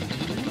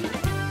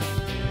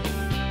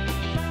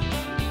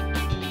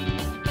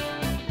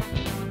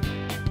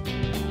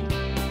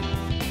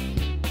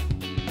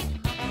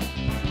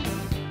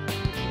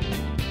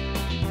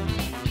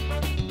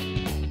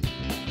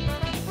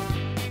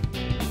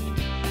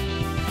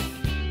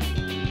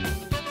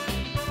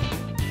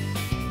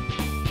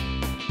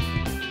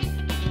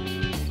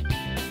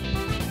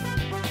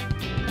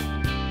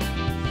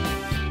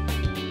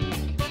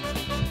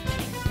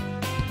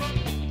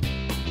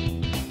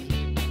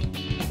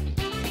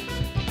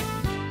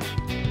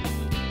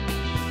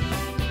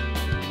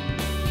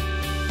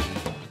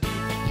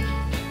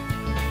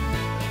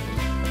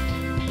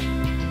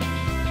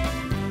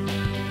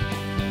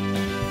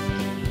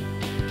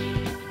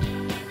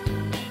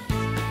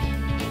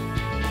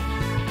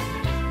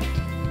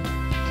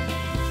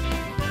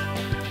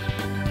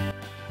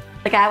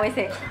 Like I always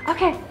say,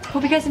 okay,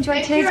 hope you guys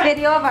enjoyed today's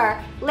video of our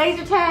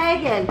laser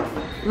tag and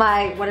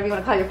my, whatever you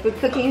want to call your food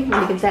cooking. You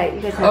can say,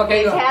 you guys have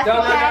Okay, go. fantastic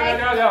Go.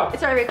 day.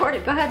 It's already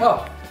recorded, go ahead.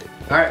 Oh.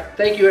 All right,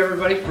 thank you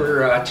everybody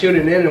for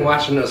tuning in and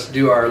watching us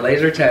do our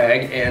laser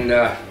tag and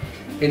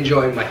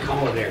enjoying my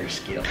culinary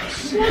skills.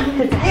 See you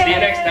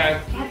next time.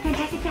 Have a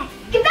fantastic day.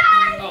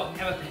 Goodbye. Oh,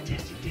 have a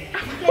fantastic day.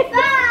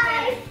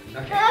 Goodbye.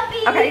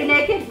 Okay, Okay, you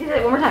naked? Do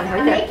that one more time,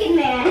 right there. Naked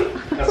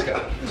man. let's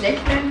go.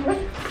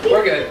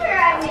 We're good.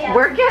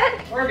 We're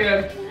good? We're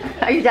good.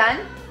 Are you done?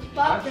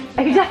 Are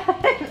you done?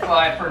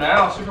 Well, for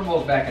now, Super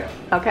Bowl's back up.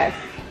 Okay.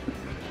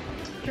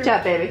 Good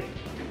job, baby.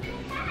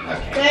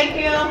 Okay. Thank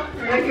you.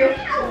 Thank you.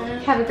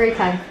 Have a great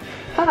time.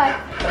 Bye-bye.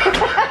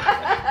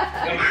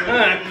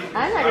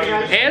 I'm not gonna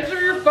rush.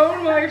 Answer your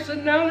phone while you're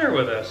sitting down there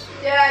with us.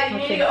 Yeah, you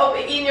need to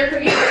open eating your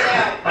cookies right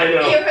now. I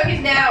know. Eat your cookies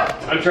now.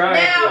 I'm trying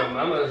to.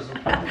 Mama's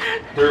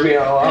threw me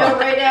all No, off.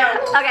 right now.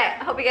 Okay,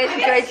 I hope you guys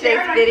enjoyed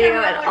today's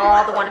video and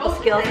all the wonderful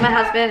skills of my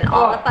husband and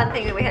all the fun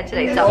things that we had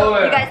today. So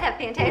you guys have a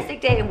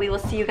fantastic day and we will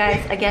see you guys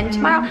again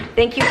tomorrow.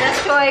 Thank you,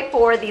 Nesstoy,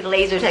 for the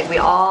laser tag. We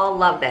all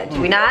love that. Do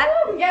we not?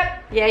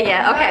 Yep. Yeah,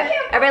 yeah. Okay.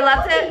 Everybody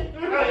loves it?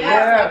 Yeah.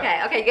 Yeah.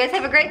 Okay, okay. You guys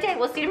have a great day.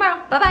 We'll see you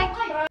tomorrow.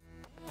 Bye-bye.